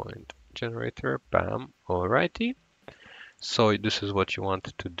 Combo Point Generator. Bam. Alrighty. So this is what you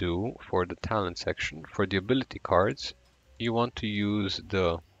want to do for the talent section. For the ability cards, you want to use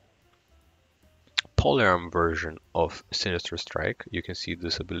the polearm version of Sinister Strike. You can see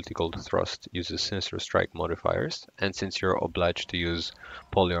this ability called Thrust uses Sinister Strike modifiers, and since you're obliged to use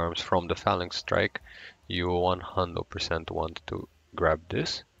polearms from the Phalanx Strike, you 100% want to grab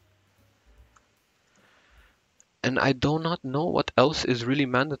this. And I do not know what else is really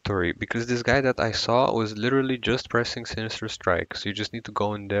mandatory, because this guy that I saw was literally just pressing Sinister Strike, so you just need to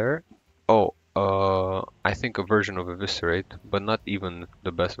go in there. Oh, I think a version of Eviscerate, but not even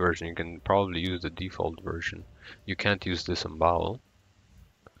the best version. You can probably use the default version. You can't use Disembowel.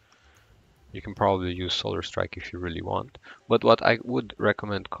 You can probably use Solar Strike if you really want. But what I would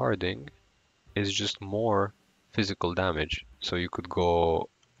recommend carding is just more physical damage. So you could go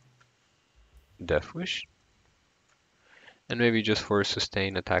Death Wish, and maybe just for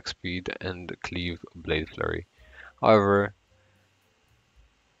sustain attack speed and cleave Blade Flurry. However,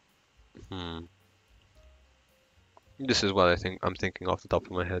 this is what I'm thinking off the top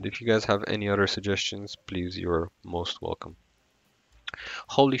of my head. If you guys have any other suggestions, please, you're most welcome.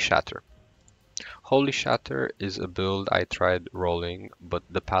 Holy Shatter. Holy Shatter is a build I tried rolling, but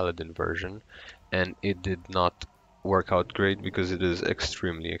the Paladin version, and it did not work out great because it is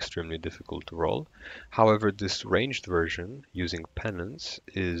extremely, extremely difficult to roll. However, this ranged version using Penance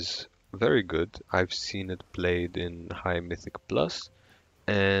is very good. I've seen it played in High Mythic Plus,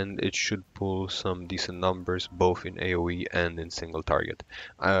 and it should pull some decent numbers both in AoE and in single target.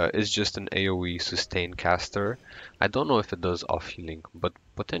 It's just an AoE sustain caster. I don't know if it does off healing, but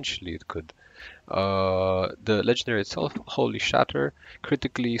potentially it could. The legendary itself, Holy Shatter,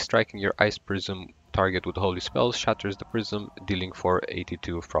 critically striking your Ice Prism target with holy spells, shatters the prism, dealing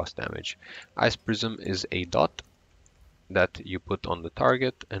 482 frost damage. Ice Prism is a dot that you put on the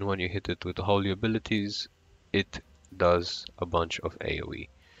target, and when you hit it with the holy abilities, it does a bunch of AoE.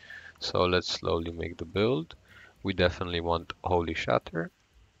 So let's slowly make the build. We definitely want Holy Shatter.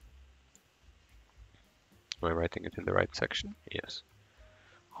 Am I writing it in the right section? Yes.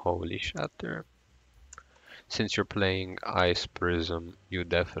 Holy Shatter. Since you're playing Ice Prism, you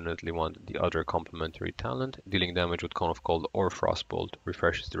definitely want the other complementary talent. Dealing damage with Cone of Cold or Frostbolt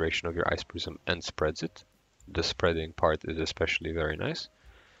refreshes the duration of your Ice Prism and spreads it. The spreading part is especially very nice.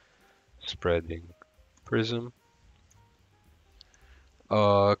 Spreading Prism.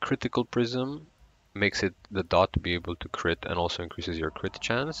 Critical Prism makes it the dot be able to crit and also increases your crit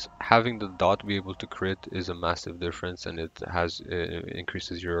chance. Having the dot be able to crit is a massive difference, and it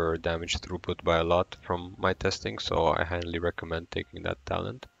increases your damage throughput by a lot from my testing, so I highly recommend taking that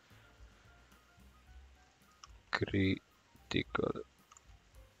talent. Critical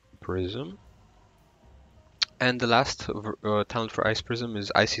Prism. And the last talent for Ice Prism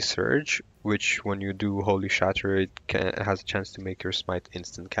is Icy Surge, which when you do Holy Shatter, it has a chance to make your smite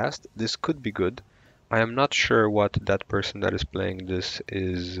instant cast. This could be good. I am not sure what that person that is playing this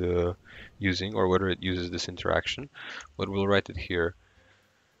is using, or whether it uses this interaction, but we'll write it here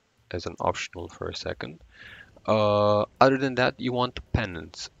as an optional for a second. Other than that, you want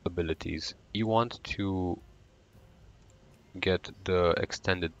Penance abilities. You want to get the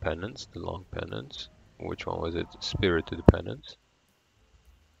extended penance, the long penance. Which one was it? Spirited Penance.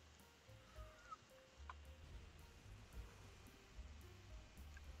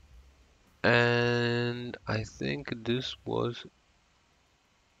 And I think this was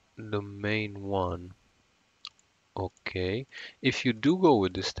the main one. Okay. If you do go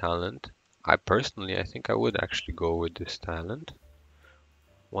with this talent, I think I would actually go with this talent.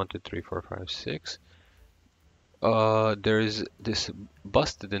 1, 2, 3, 4, 5, 6. There is this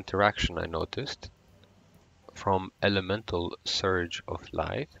busted interaction I noticed from Elemental Surge of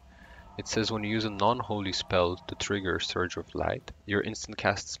Light. It says when you use a non-holy spell to trigger Surge of Light, your instant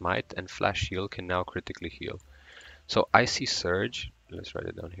cast Smite and Flash Heal can now critically heal. So I see Surge. Let's write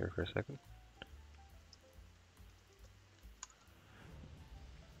it down here for a second.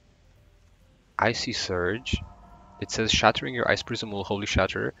 I see Surge. It says shattering your Ice Prism will Holy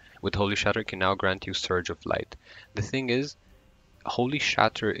Shatter. With Holy Shatter can now grant you Surge of Light. The thing is, Holy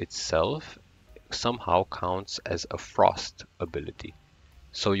Shatter itself somehow counts as a Frost ability.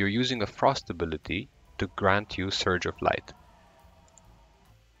 So you're using a Frost ability to grant you Surge of Light,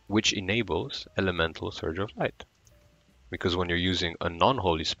 which enables Elemental Surge of Light. Because when you're using a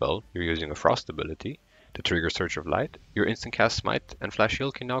non-holy spell, you're using a Frost ability to trigger Surge of Light, your instant cast Smite and Flash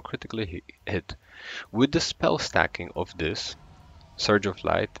Heal can now critically hit. With the spell stacking of this, Surge of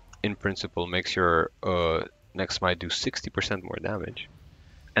Light in principle makes your next Smite do 60% more damage,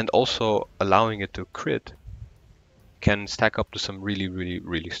 and also allowing it to crit can stack up to some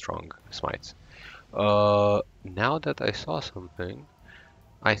really strong smites. Now that I saw something,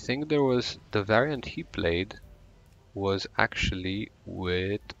 I think there was the variant he played was actually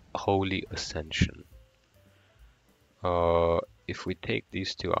with Holy Ascension. If we take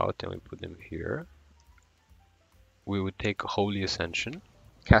these two out and we put them here, we would take Holy Ascension.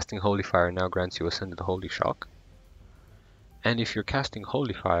 Casting Holy Fire now grants you Ascended Holy Shock. And if you're casting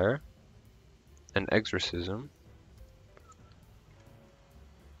Holy Fire and Exorcism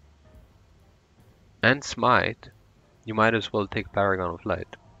and Smite, you might as well take Paragon of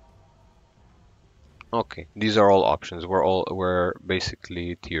Light. Okay, these are all options. We're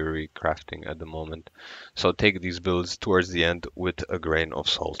basically theory crafting at the moment. So take these builds towards the end with a grain of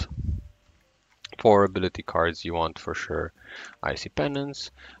salt. For ability cards, you want for sure Icy Penance,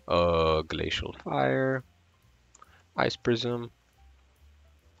 Glacial Fire, Ice Prism.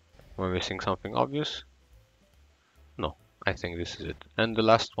 Am I missing something obvious? No, I think this is it. And the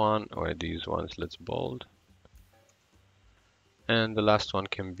last one, or these ones, let's bold. And the last one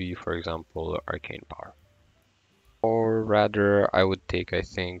can be, for example, Arcane Power. Or rather, I would take, I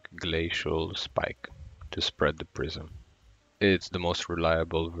think, Glacial Spike to spread the prism. It's the most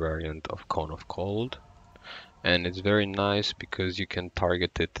reliable variant of Cone of Cold. And it's very nice because you can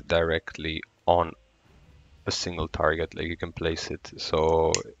target it directly on a single target. Like you can place it,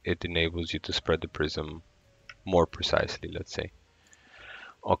 so it enables you to spread the prism more precisely, let's say.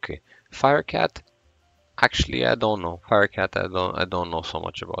 Okay, Firecat. Actually, I don't know. Firecat, I don't know so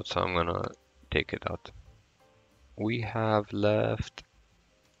much about, so I'm gonna take it out. We have left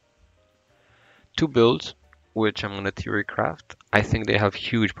 2 builds, which I'm gonna theory craft. I think they have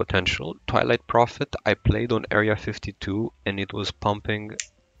huge potential. Twilight Prophet, I played on Area 52 and it was pumping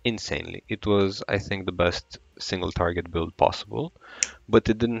insanely. It was, I think, the best single target build possible, but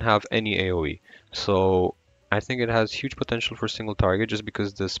it didn't have any AoE. So I think it has huge potential for single target just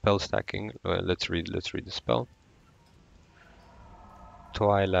because the spell stacking. Let's read the spell.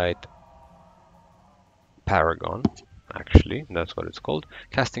 Twilight Paragon, actually, that's what it's called.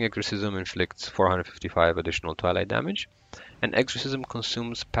 Casting Exorcism inflicts 455 additional Twilight damage, and Exorcism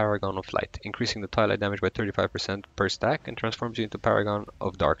consumes Paragon of Light, increasing the Twilight damage by 35% per stack and transforms you into Paragon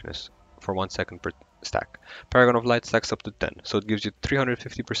of Darkness for 1 second per stack. Paragon of Light stacks up to 10, so it gives you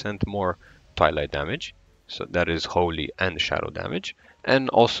 350% more Twilight damage. So that is Holy and Shadow damage, and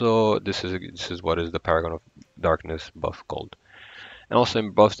also this is what is the Paragon of Darkness buff gold. And also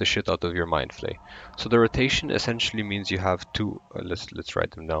buffs the shit out of your Mind Flay. So the rotation essentially means you have two. Let's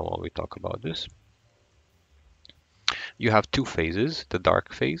write them down while we talk about this. You have 2 phases, the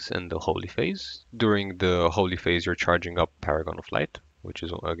Dark phase and the Holy phase. During the Holy phase, you're charging up Paragon of Light, which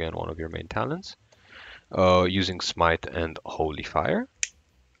is again one of your main talents, using Smite and Holy Fire,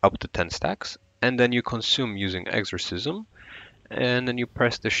 up to 10 stacks, and then you consume using Exorcism, and then you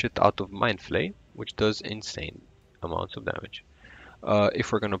press the shit out of Mind Flay, which does insane amounts of damage.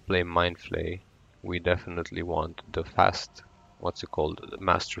 If we're gonna play Mind Flay, we definitely want the fast,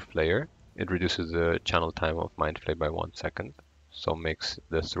 Master Flayer. It reduces the channel time of Mind Flay by 1 second, so makes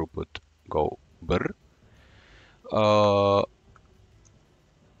the throughput go brr.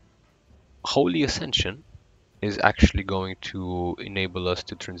 Holy Ascension is actually going to enable us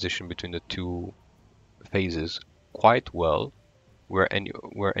to transition between the 2 phases quite well. We're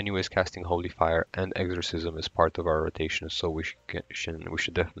anyways casting Holy Fire and Exorcism is part of our rotation, so we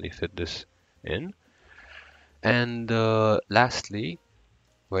should definitely fit this in. And lastly,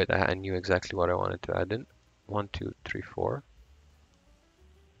 wait, I knew exactly what I wanted to add in. 1, 2, 3, 4.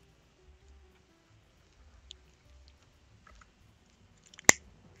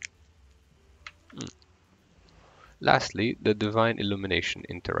 Lastly, the Divine Illumination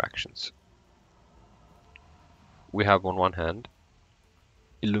interactions. We have on one hand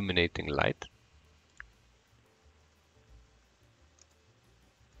illuminating light,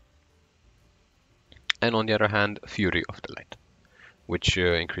 and on the other hand Fury of the Light, which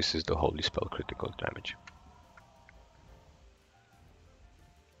increases the holy spell critical damage.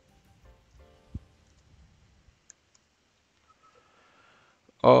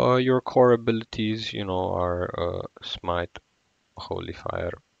 Your core abilities, you know, are Smite, Holy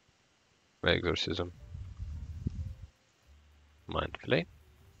Fire, Exorcism, Mind Flay.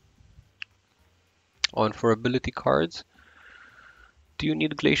 And for ability cards, do you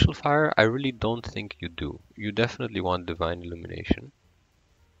need Glacial Fire? I really don't think you do. You definitely want Divine Illumination.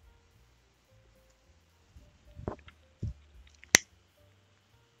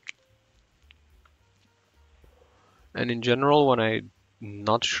 And in general, when I'm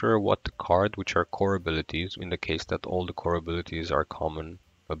not sure what the card, which are core abilities, in the case that all the core abilities are common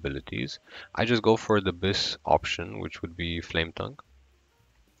abilities, I just go for the BIS option, which would be Flame Tongue,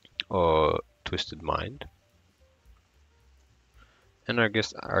 Twisted Mind, and I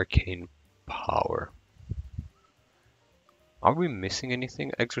guess Arcane Power. Are we missing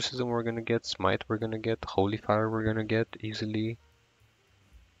anything? Exorcism we're gonna get, Smite we're gonna get, Holy Fire we're gonna get easily.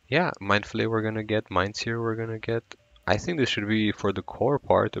 Yeah, Mind Flay we're gonna get, Mind Seer we're gonna get. I think this should be, for the core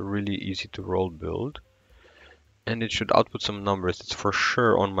part, a really easy to roll build. And it should output some numbers. It's for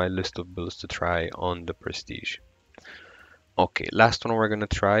sure on my list of builds to try on the Prestige. Okay, last one we're gonna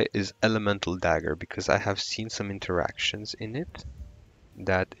try is Elemental Dagger, because I have seen some interactions in it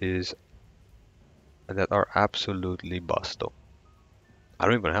that are absolutely busto. I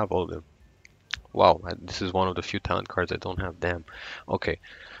don't even have all of them. Wow, this is one of the few talent cards I don't have. Damn. Okay.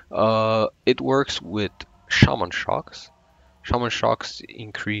 It works with Shaman Shocks. Shaman Shocks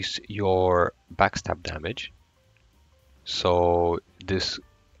increase your backstab damage. So this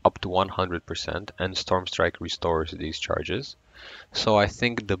up to 100%, and Storm Strike restores these charges. So I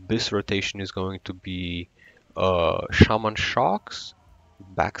think the BIS rotation is going to be Shaman Shocks,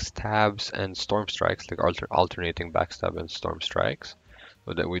 Backstabs, and Storm Strikes, like alternating Backstab and Storm Strikes.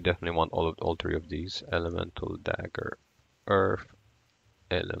 So that we definitely want all three of these. Elemental Dagger, Earth,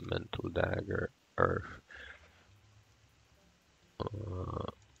 Elemental Dagger, Earth,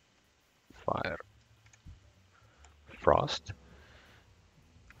 Fire, Frost.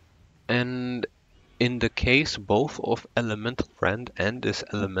 And in the case both of Elemental Rend and this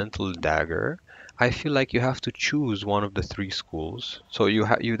Elemental Dagger, I feel like you have to choose one of the three schools. So you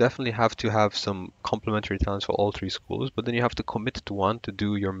definitely have to have some complementary talents for all three schools, but then you have to commit to one to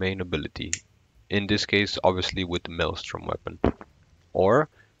do your main ability. In this case, obviously with Maelstrom Weapon or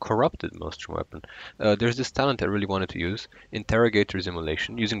Corrupted Maelstrom Weapon. There's this talent I really wanted to use, Interrogator's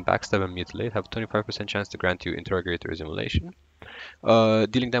Immolation. Using Backstab and Mutilate, have 25% chance to grant you Interrogator's Immolation.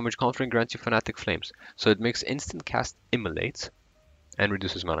 Dealing damage confident grants you Fanatic Flames. So it makes instant cast Immolates and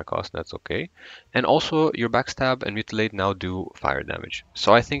reduces mana cost, that's okay. And also your Backstab and Mutilate now do fire damage.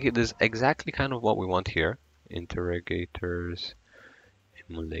 So I think it is exactly kind of what we want here. Interrogator's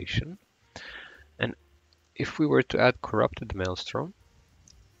Immolation. And if we were to add Corrupted Maelstrom,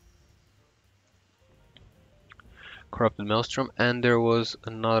 and there was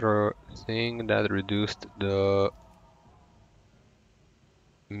another thing that reduced the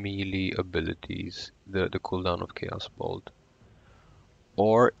melee abilities, the cooldown of Chaos Bolt.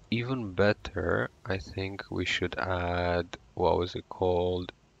 Or even better, I think we should add, what was it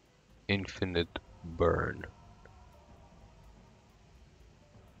called? Infinite Burn.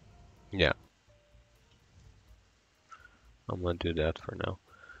 Yeah. I'm gonna do that for now.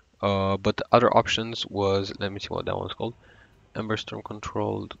 But the other options was, let me see what that one's called. Emberstorm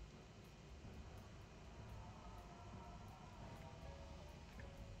controlled.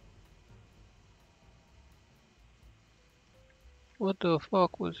 What the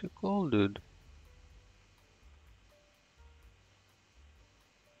fuck was it called, dude?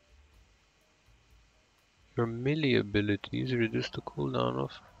 Your melee abilities reduce the cooldown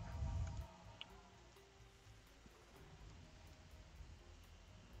of...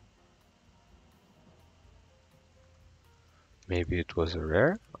 Maybe it was a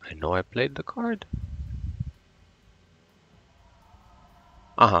rare? I know I played the card.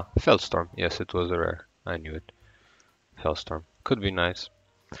 Aha, Fellstorm. Yes, it was a rare. I knew it. Fellstorm. Could be nice.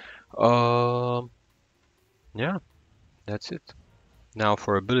 Yeah, that's it. Now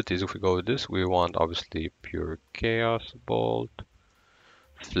for abilities, if we go with this, we want obviously Pure Chaos Bolt.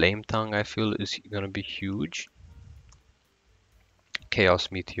 Flame Tongue, I feel, is gonna be huge.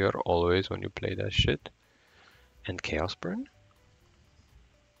 Chaos Meteor, always when you play that shit. And Chaos Burn.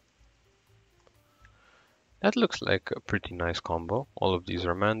 That looks like a pretty nice combo. All of these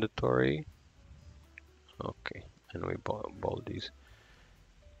are mandatory. Okay, and we ball these.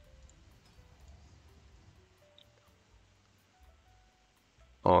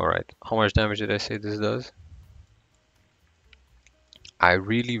 Alright, how much damage did I say this does? I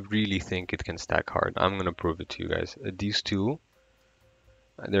really think it can stack hard. I'm gonna prove it to you guys. These two,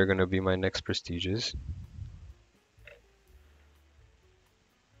 they're gonna be my next prestiges.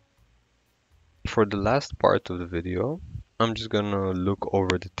 For the last part of the video, I'm just gonna look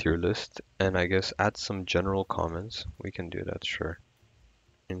over the tier list and I guess add some general comments. We can do that, sure.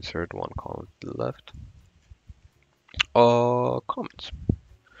 Insert one comment to the left. Comments.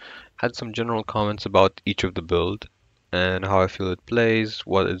 Add some general comments about each of the build and how I feel it plays,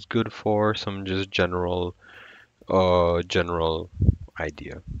 what it's good for, some just general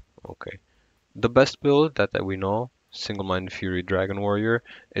idea. Okay. The best build that we know, Single-Minded Fury Dragon Warrior,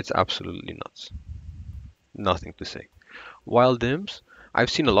 it's absolutely nuts. Nothing to say. Wild Imps, I've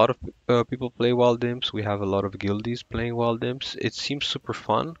seen a lot of people play Wild Imps. We have a lot of guildies playing Wild Imps. It seems super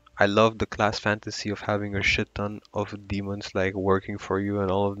fun. I love the class fantasy of having a shit ton of demons like working for you and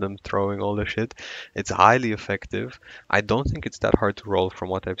all of them throwing all the shit. It's highly effective. I don't think it's that hard to roll from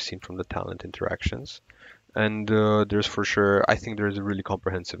what I've seen from the talent interactions. And there's for sure, I think there's a really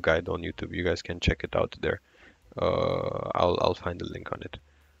comprehensive guide on YouTube. You guys can check it out there. I'll find a link on it.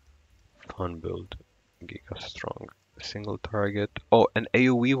 Fun build, Giga Strong, single target. Oh, and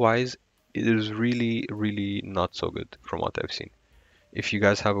AoE wise, it is really not so good from what I've seen. If you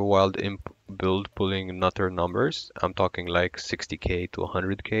guys have a wild imp build pulling nutter numbers, I'm talking like 60k to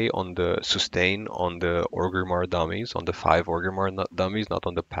 100k on the sustain on the Orgrimmar dummies, on the 5 Orgrimmar dummies, not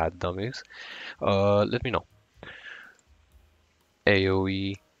on the pad dummies. Let me know.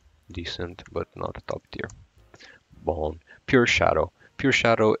 AoE, decent, but not top tier. Bone. Pure Shadow. Pure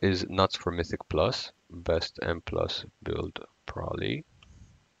Shadow is nuts for Mythic Plus. Best M plus build, probably.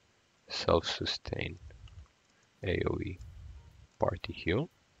 Self-sustain. AoE. Party heal.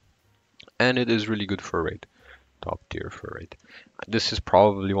 And it is really good for raid. Top tier for raid. This is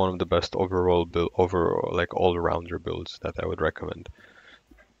probably one of the best overall like all-rounder builds that I would recommend.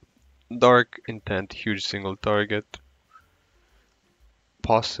 Dark Intent, huge single target.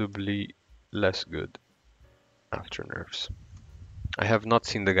 Possibly less good after nerfs. I have not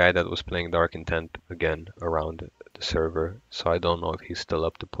seen the guy that was playing Dark Intent again around the server, so I don't know if he's still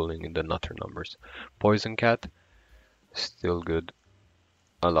up to pulling in the nutter numbers. Poison Cat, still good.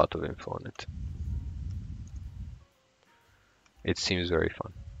 A lot of info on it. It seems very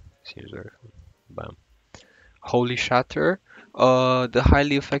fun. Bam. Holy Shatter. The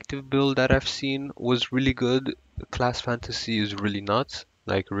highly effective build that I've seen was really good. Class Fantasy is really nuts,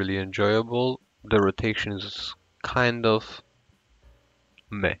 like really enjoyable. The rotation is kind of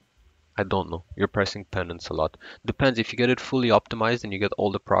meh. I don't know. You're pressing penance a lot. Depends. If you get it fully optimized and you get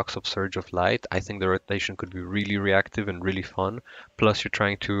all the procs of Surge of Light, I think the rotation could be really reactive and really fun. Plus, you're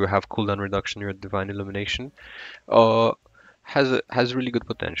trying to have cooldown reduction in your Divine Illumination. Uh, has really good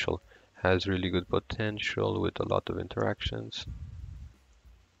potential. Has really good potential with a lot of interactions.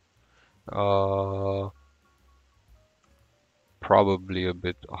 Uh, Probably a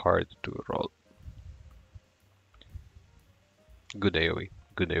bit hard to roll. Good AoE.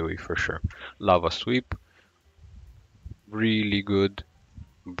 Good AoE for sure. Lava Sweep. Really good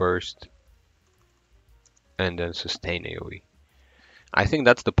burst. And then sustain AoE. I think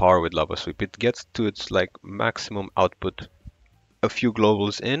that's the power with Lava Sweep. It gets to its like maximum output a few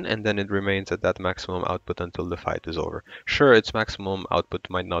globals in, and then it remains at that maximum output until the fight is over. Sure, its maximum output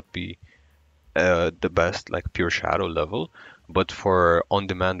might not be the best, like pure shadow level, but for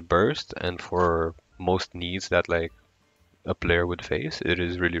on-demand burst and for most needs that like a player would face, it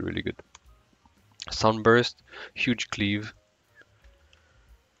is really good. Sunburst, huge cleave,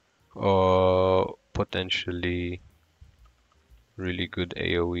 potentially really good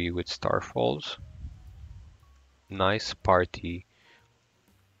AoE with Starfalls. Nice party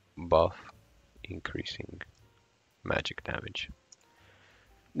buff, increasing magic damage.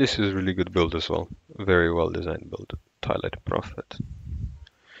 This is a really good build as well. Very well designed build. Twilight Prophet.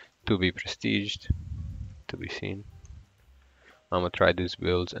 To be prestiged, to be seen. I'm gonna try these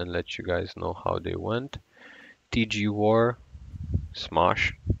builds and let you guys know how they went. TG War,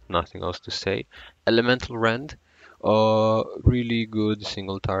 smash, nothing else to say. Elemental Rend, really good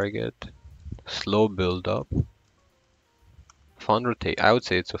single target, slow build up, fun rotate. I would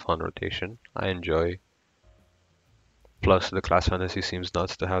say it's a fun rotation. I enjoy. Plus the class fantasy seems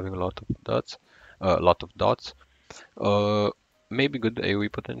nuts to having a lot of dots. Maybe good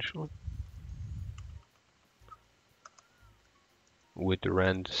AoE potential. With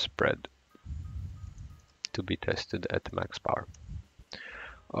Rend spread. to be tested at max power.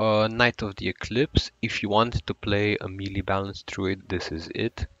 Knight of the Eclipse. If you want to play a melee balanced druid, this is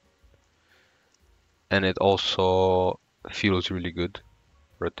it. And it also feels really good.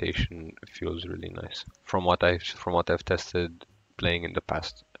 Rotation feels really nice. From what I've tested playing in the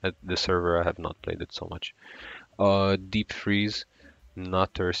past. At the server I have not played it so much. Deep Freeze,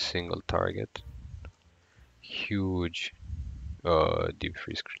 not a single target. Huge Deep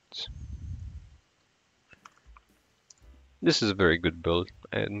Freeze crits. This is a very good build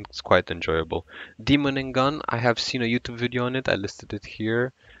and it's quite enjoyable. Demon and Gun, I have seen a YouTube video on it. I listed it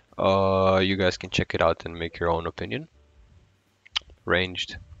here. You guys can check it out and make your own opinion.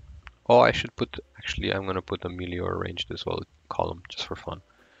 Ranged. Oh, I should put, actually, I'm gonna put a melee or ranged as well column just for fun.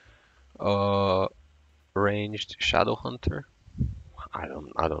 Ranged Shadow Hunter. I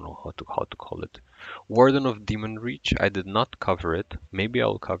don't know how to call it. Warden of Demon Reach. I did not cover it. Maybe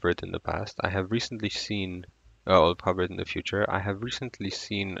I'll cover it in the past. I have recently seen. I'll cover it in the future. I have recently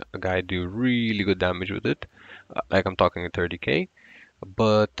seen a guy do really good damage with it. Like I'm talking 30k.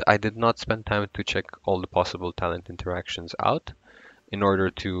 But I did not spend time to check all the possible talent interactions out in order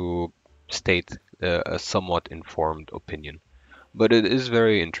to state a somewhat informed opinion. But it is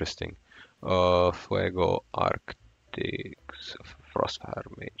very interesting. Fuego Arctics Frostfire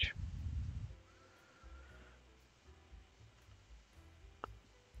Mage.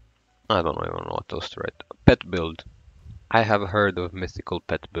 I don't even know what else to write. Pet build. I have heard of mythical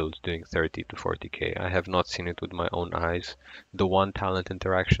pet builds doing 30 to 40k. I have not seen it with my own eyes. The one talent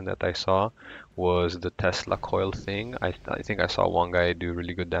interaction that I saw was the Tesla coil thing. I think I saw one guy do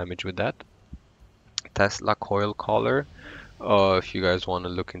really good damage with that. Tesla coil collar. If you guys want to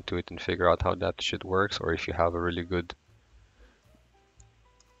look into it and figure out how that shit works, or if you have a really good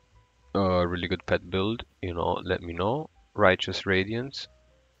pet build, let me know. Righteous Radiance.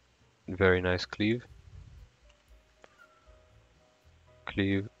 Very nice cleave.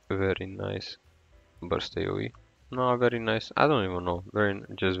 Cleave, very nice. Burst AoE. No, very nice. I don't even know.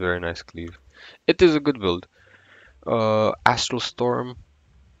 Just very nice cleave. It is a good build. Astral Storm,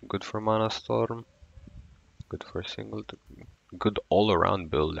 good for Mana Storm. Good for single. Good all-around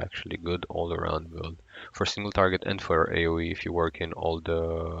build, actually. Good all-around build for single target and for AoE if you work in all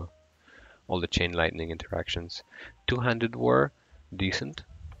the chain lightning interactions. Two-handed war, decent.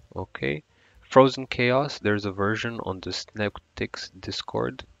 Okay. Frozen Chaos, there's a version on the Snaptics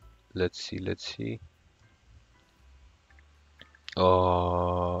Discord. Let's see.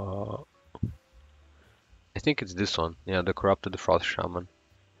 I think it's this one. Yeah, the Corrupted Frost Shaman.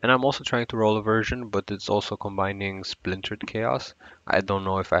 And I'm also trying to roll a version, but it's also combining Splintered Chaos. I don't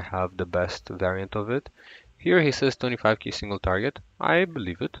know if I have the best variant of it. Here he says 25k single target. I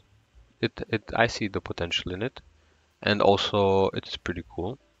believe it. I see the potential in it. And also it's pretty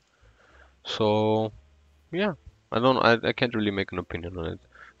cool. So yeah, I can't really make an opinion on it.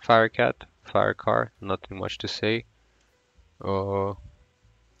 Firecat, Firecar, nothing much to say. Holy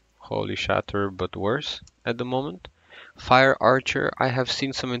Shatter, but worse at the moment. Fire Archer, I have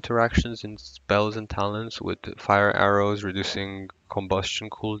seen some interactions in spells and talents with fire arrows reducing combustion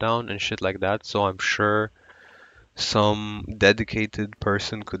cooldown and shit like that, so I'm sure some dedicated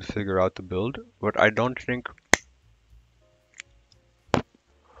person could figure out the build, but I don't think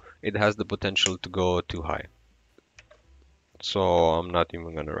it has the potential to go too high. So I'm not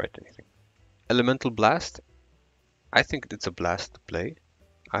even gonna write anything. Elemental Blast, I think it's a blast to play.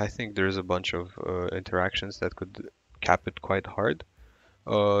 I think there's a bunch of interactions that could cap it quite hard.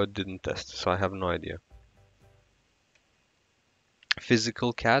 Didn't test, so I have no idea.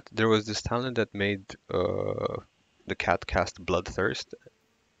 Physical Cat, there was this talent that made the cat cast Bloodthirst,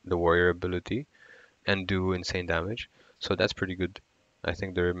 the warrior ability, and do insane damage. So that's pretty good. I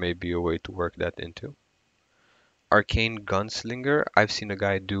think there may be a way to work that into. Arcane Gunslinger, I've seen a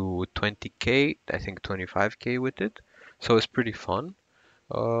guy do 20k, I think 25k with it. So it's pretty fun.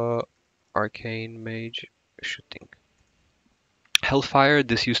 Arcane Mage shooting. Hellfire,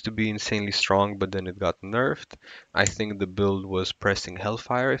 this used to be insanely strong, but then it got nerfed. I think the build was pressing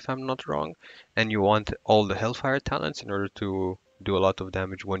Hellfire, if I'm not wrong, and you want all the Hellfire talents in order to do a lot of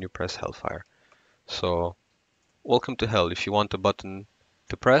damage when you press Hellfire. So, welcome to Hell. If you want a button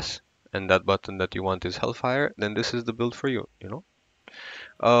to press, and that button that you want is Hellfire, then this is the build for you,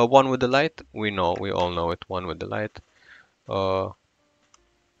 One with the Light, we all know it, One with the Light. The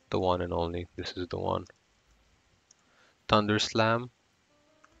one and only, this is the one. Thunder Slam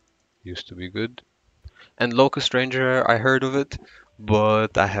used to be good. And Locust Ranger, I heard of it,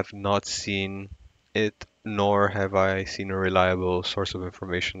 but I have not seen it, nor have I seen a reliable source of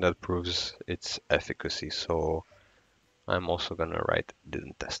information that proves its efficacy. So I'm also gonna write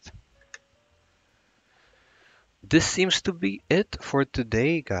didn't test. this seems to be it for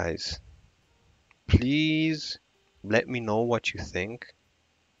today, guys. Please let me know what you think.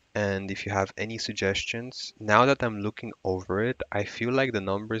 And if you have any suggestions, now that I'm looking over it, I feel like the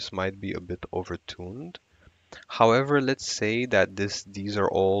numbers might be a bit overtuned. However, let's say that these are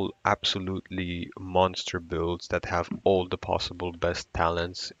all absolutely monster builds that have all the possible best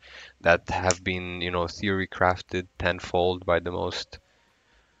talents that have been, theory crafted tenfold by the most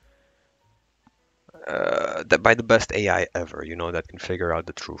by the best AI ever, that can figure out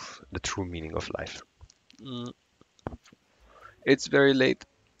the true meaning of life. Mm, It's very late.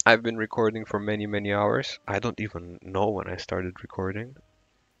 I've been recording for many, many hours. I don't even know when I started recording,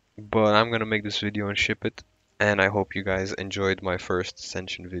 but I'm gonna make this video and ship it. And I hope you guys enjoyed my first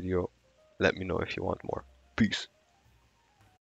Ascension video. Let me know if you want more. Peace.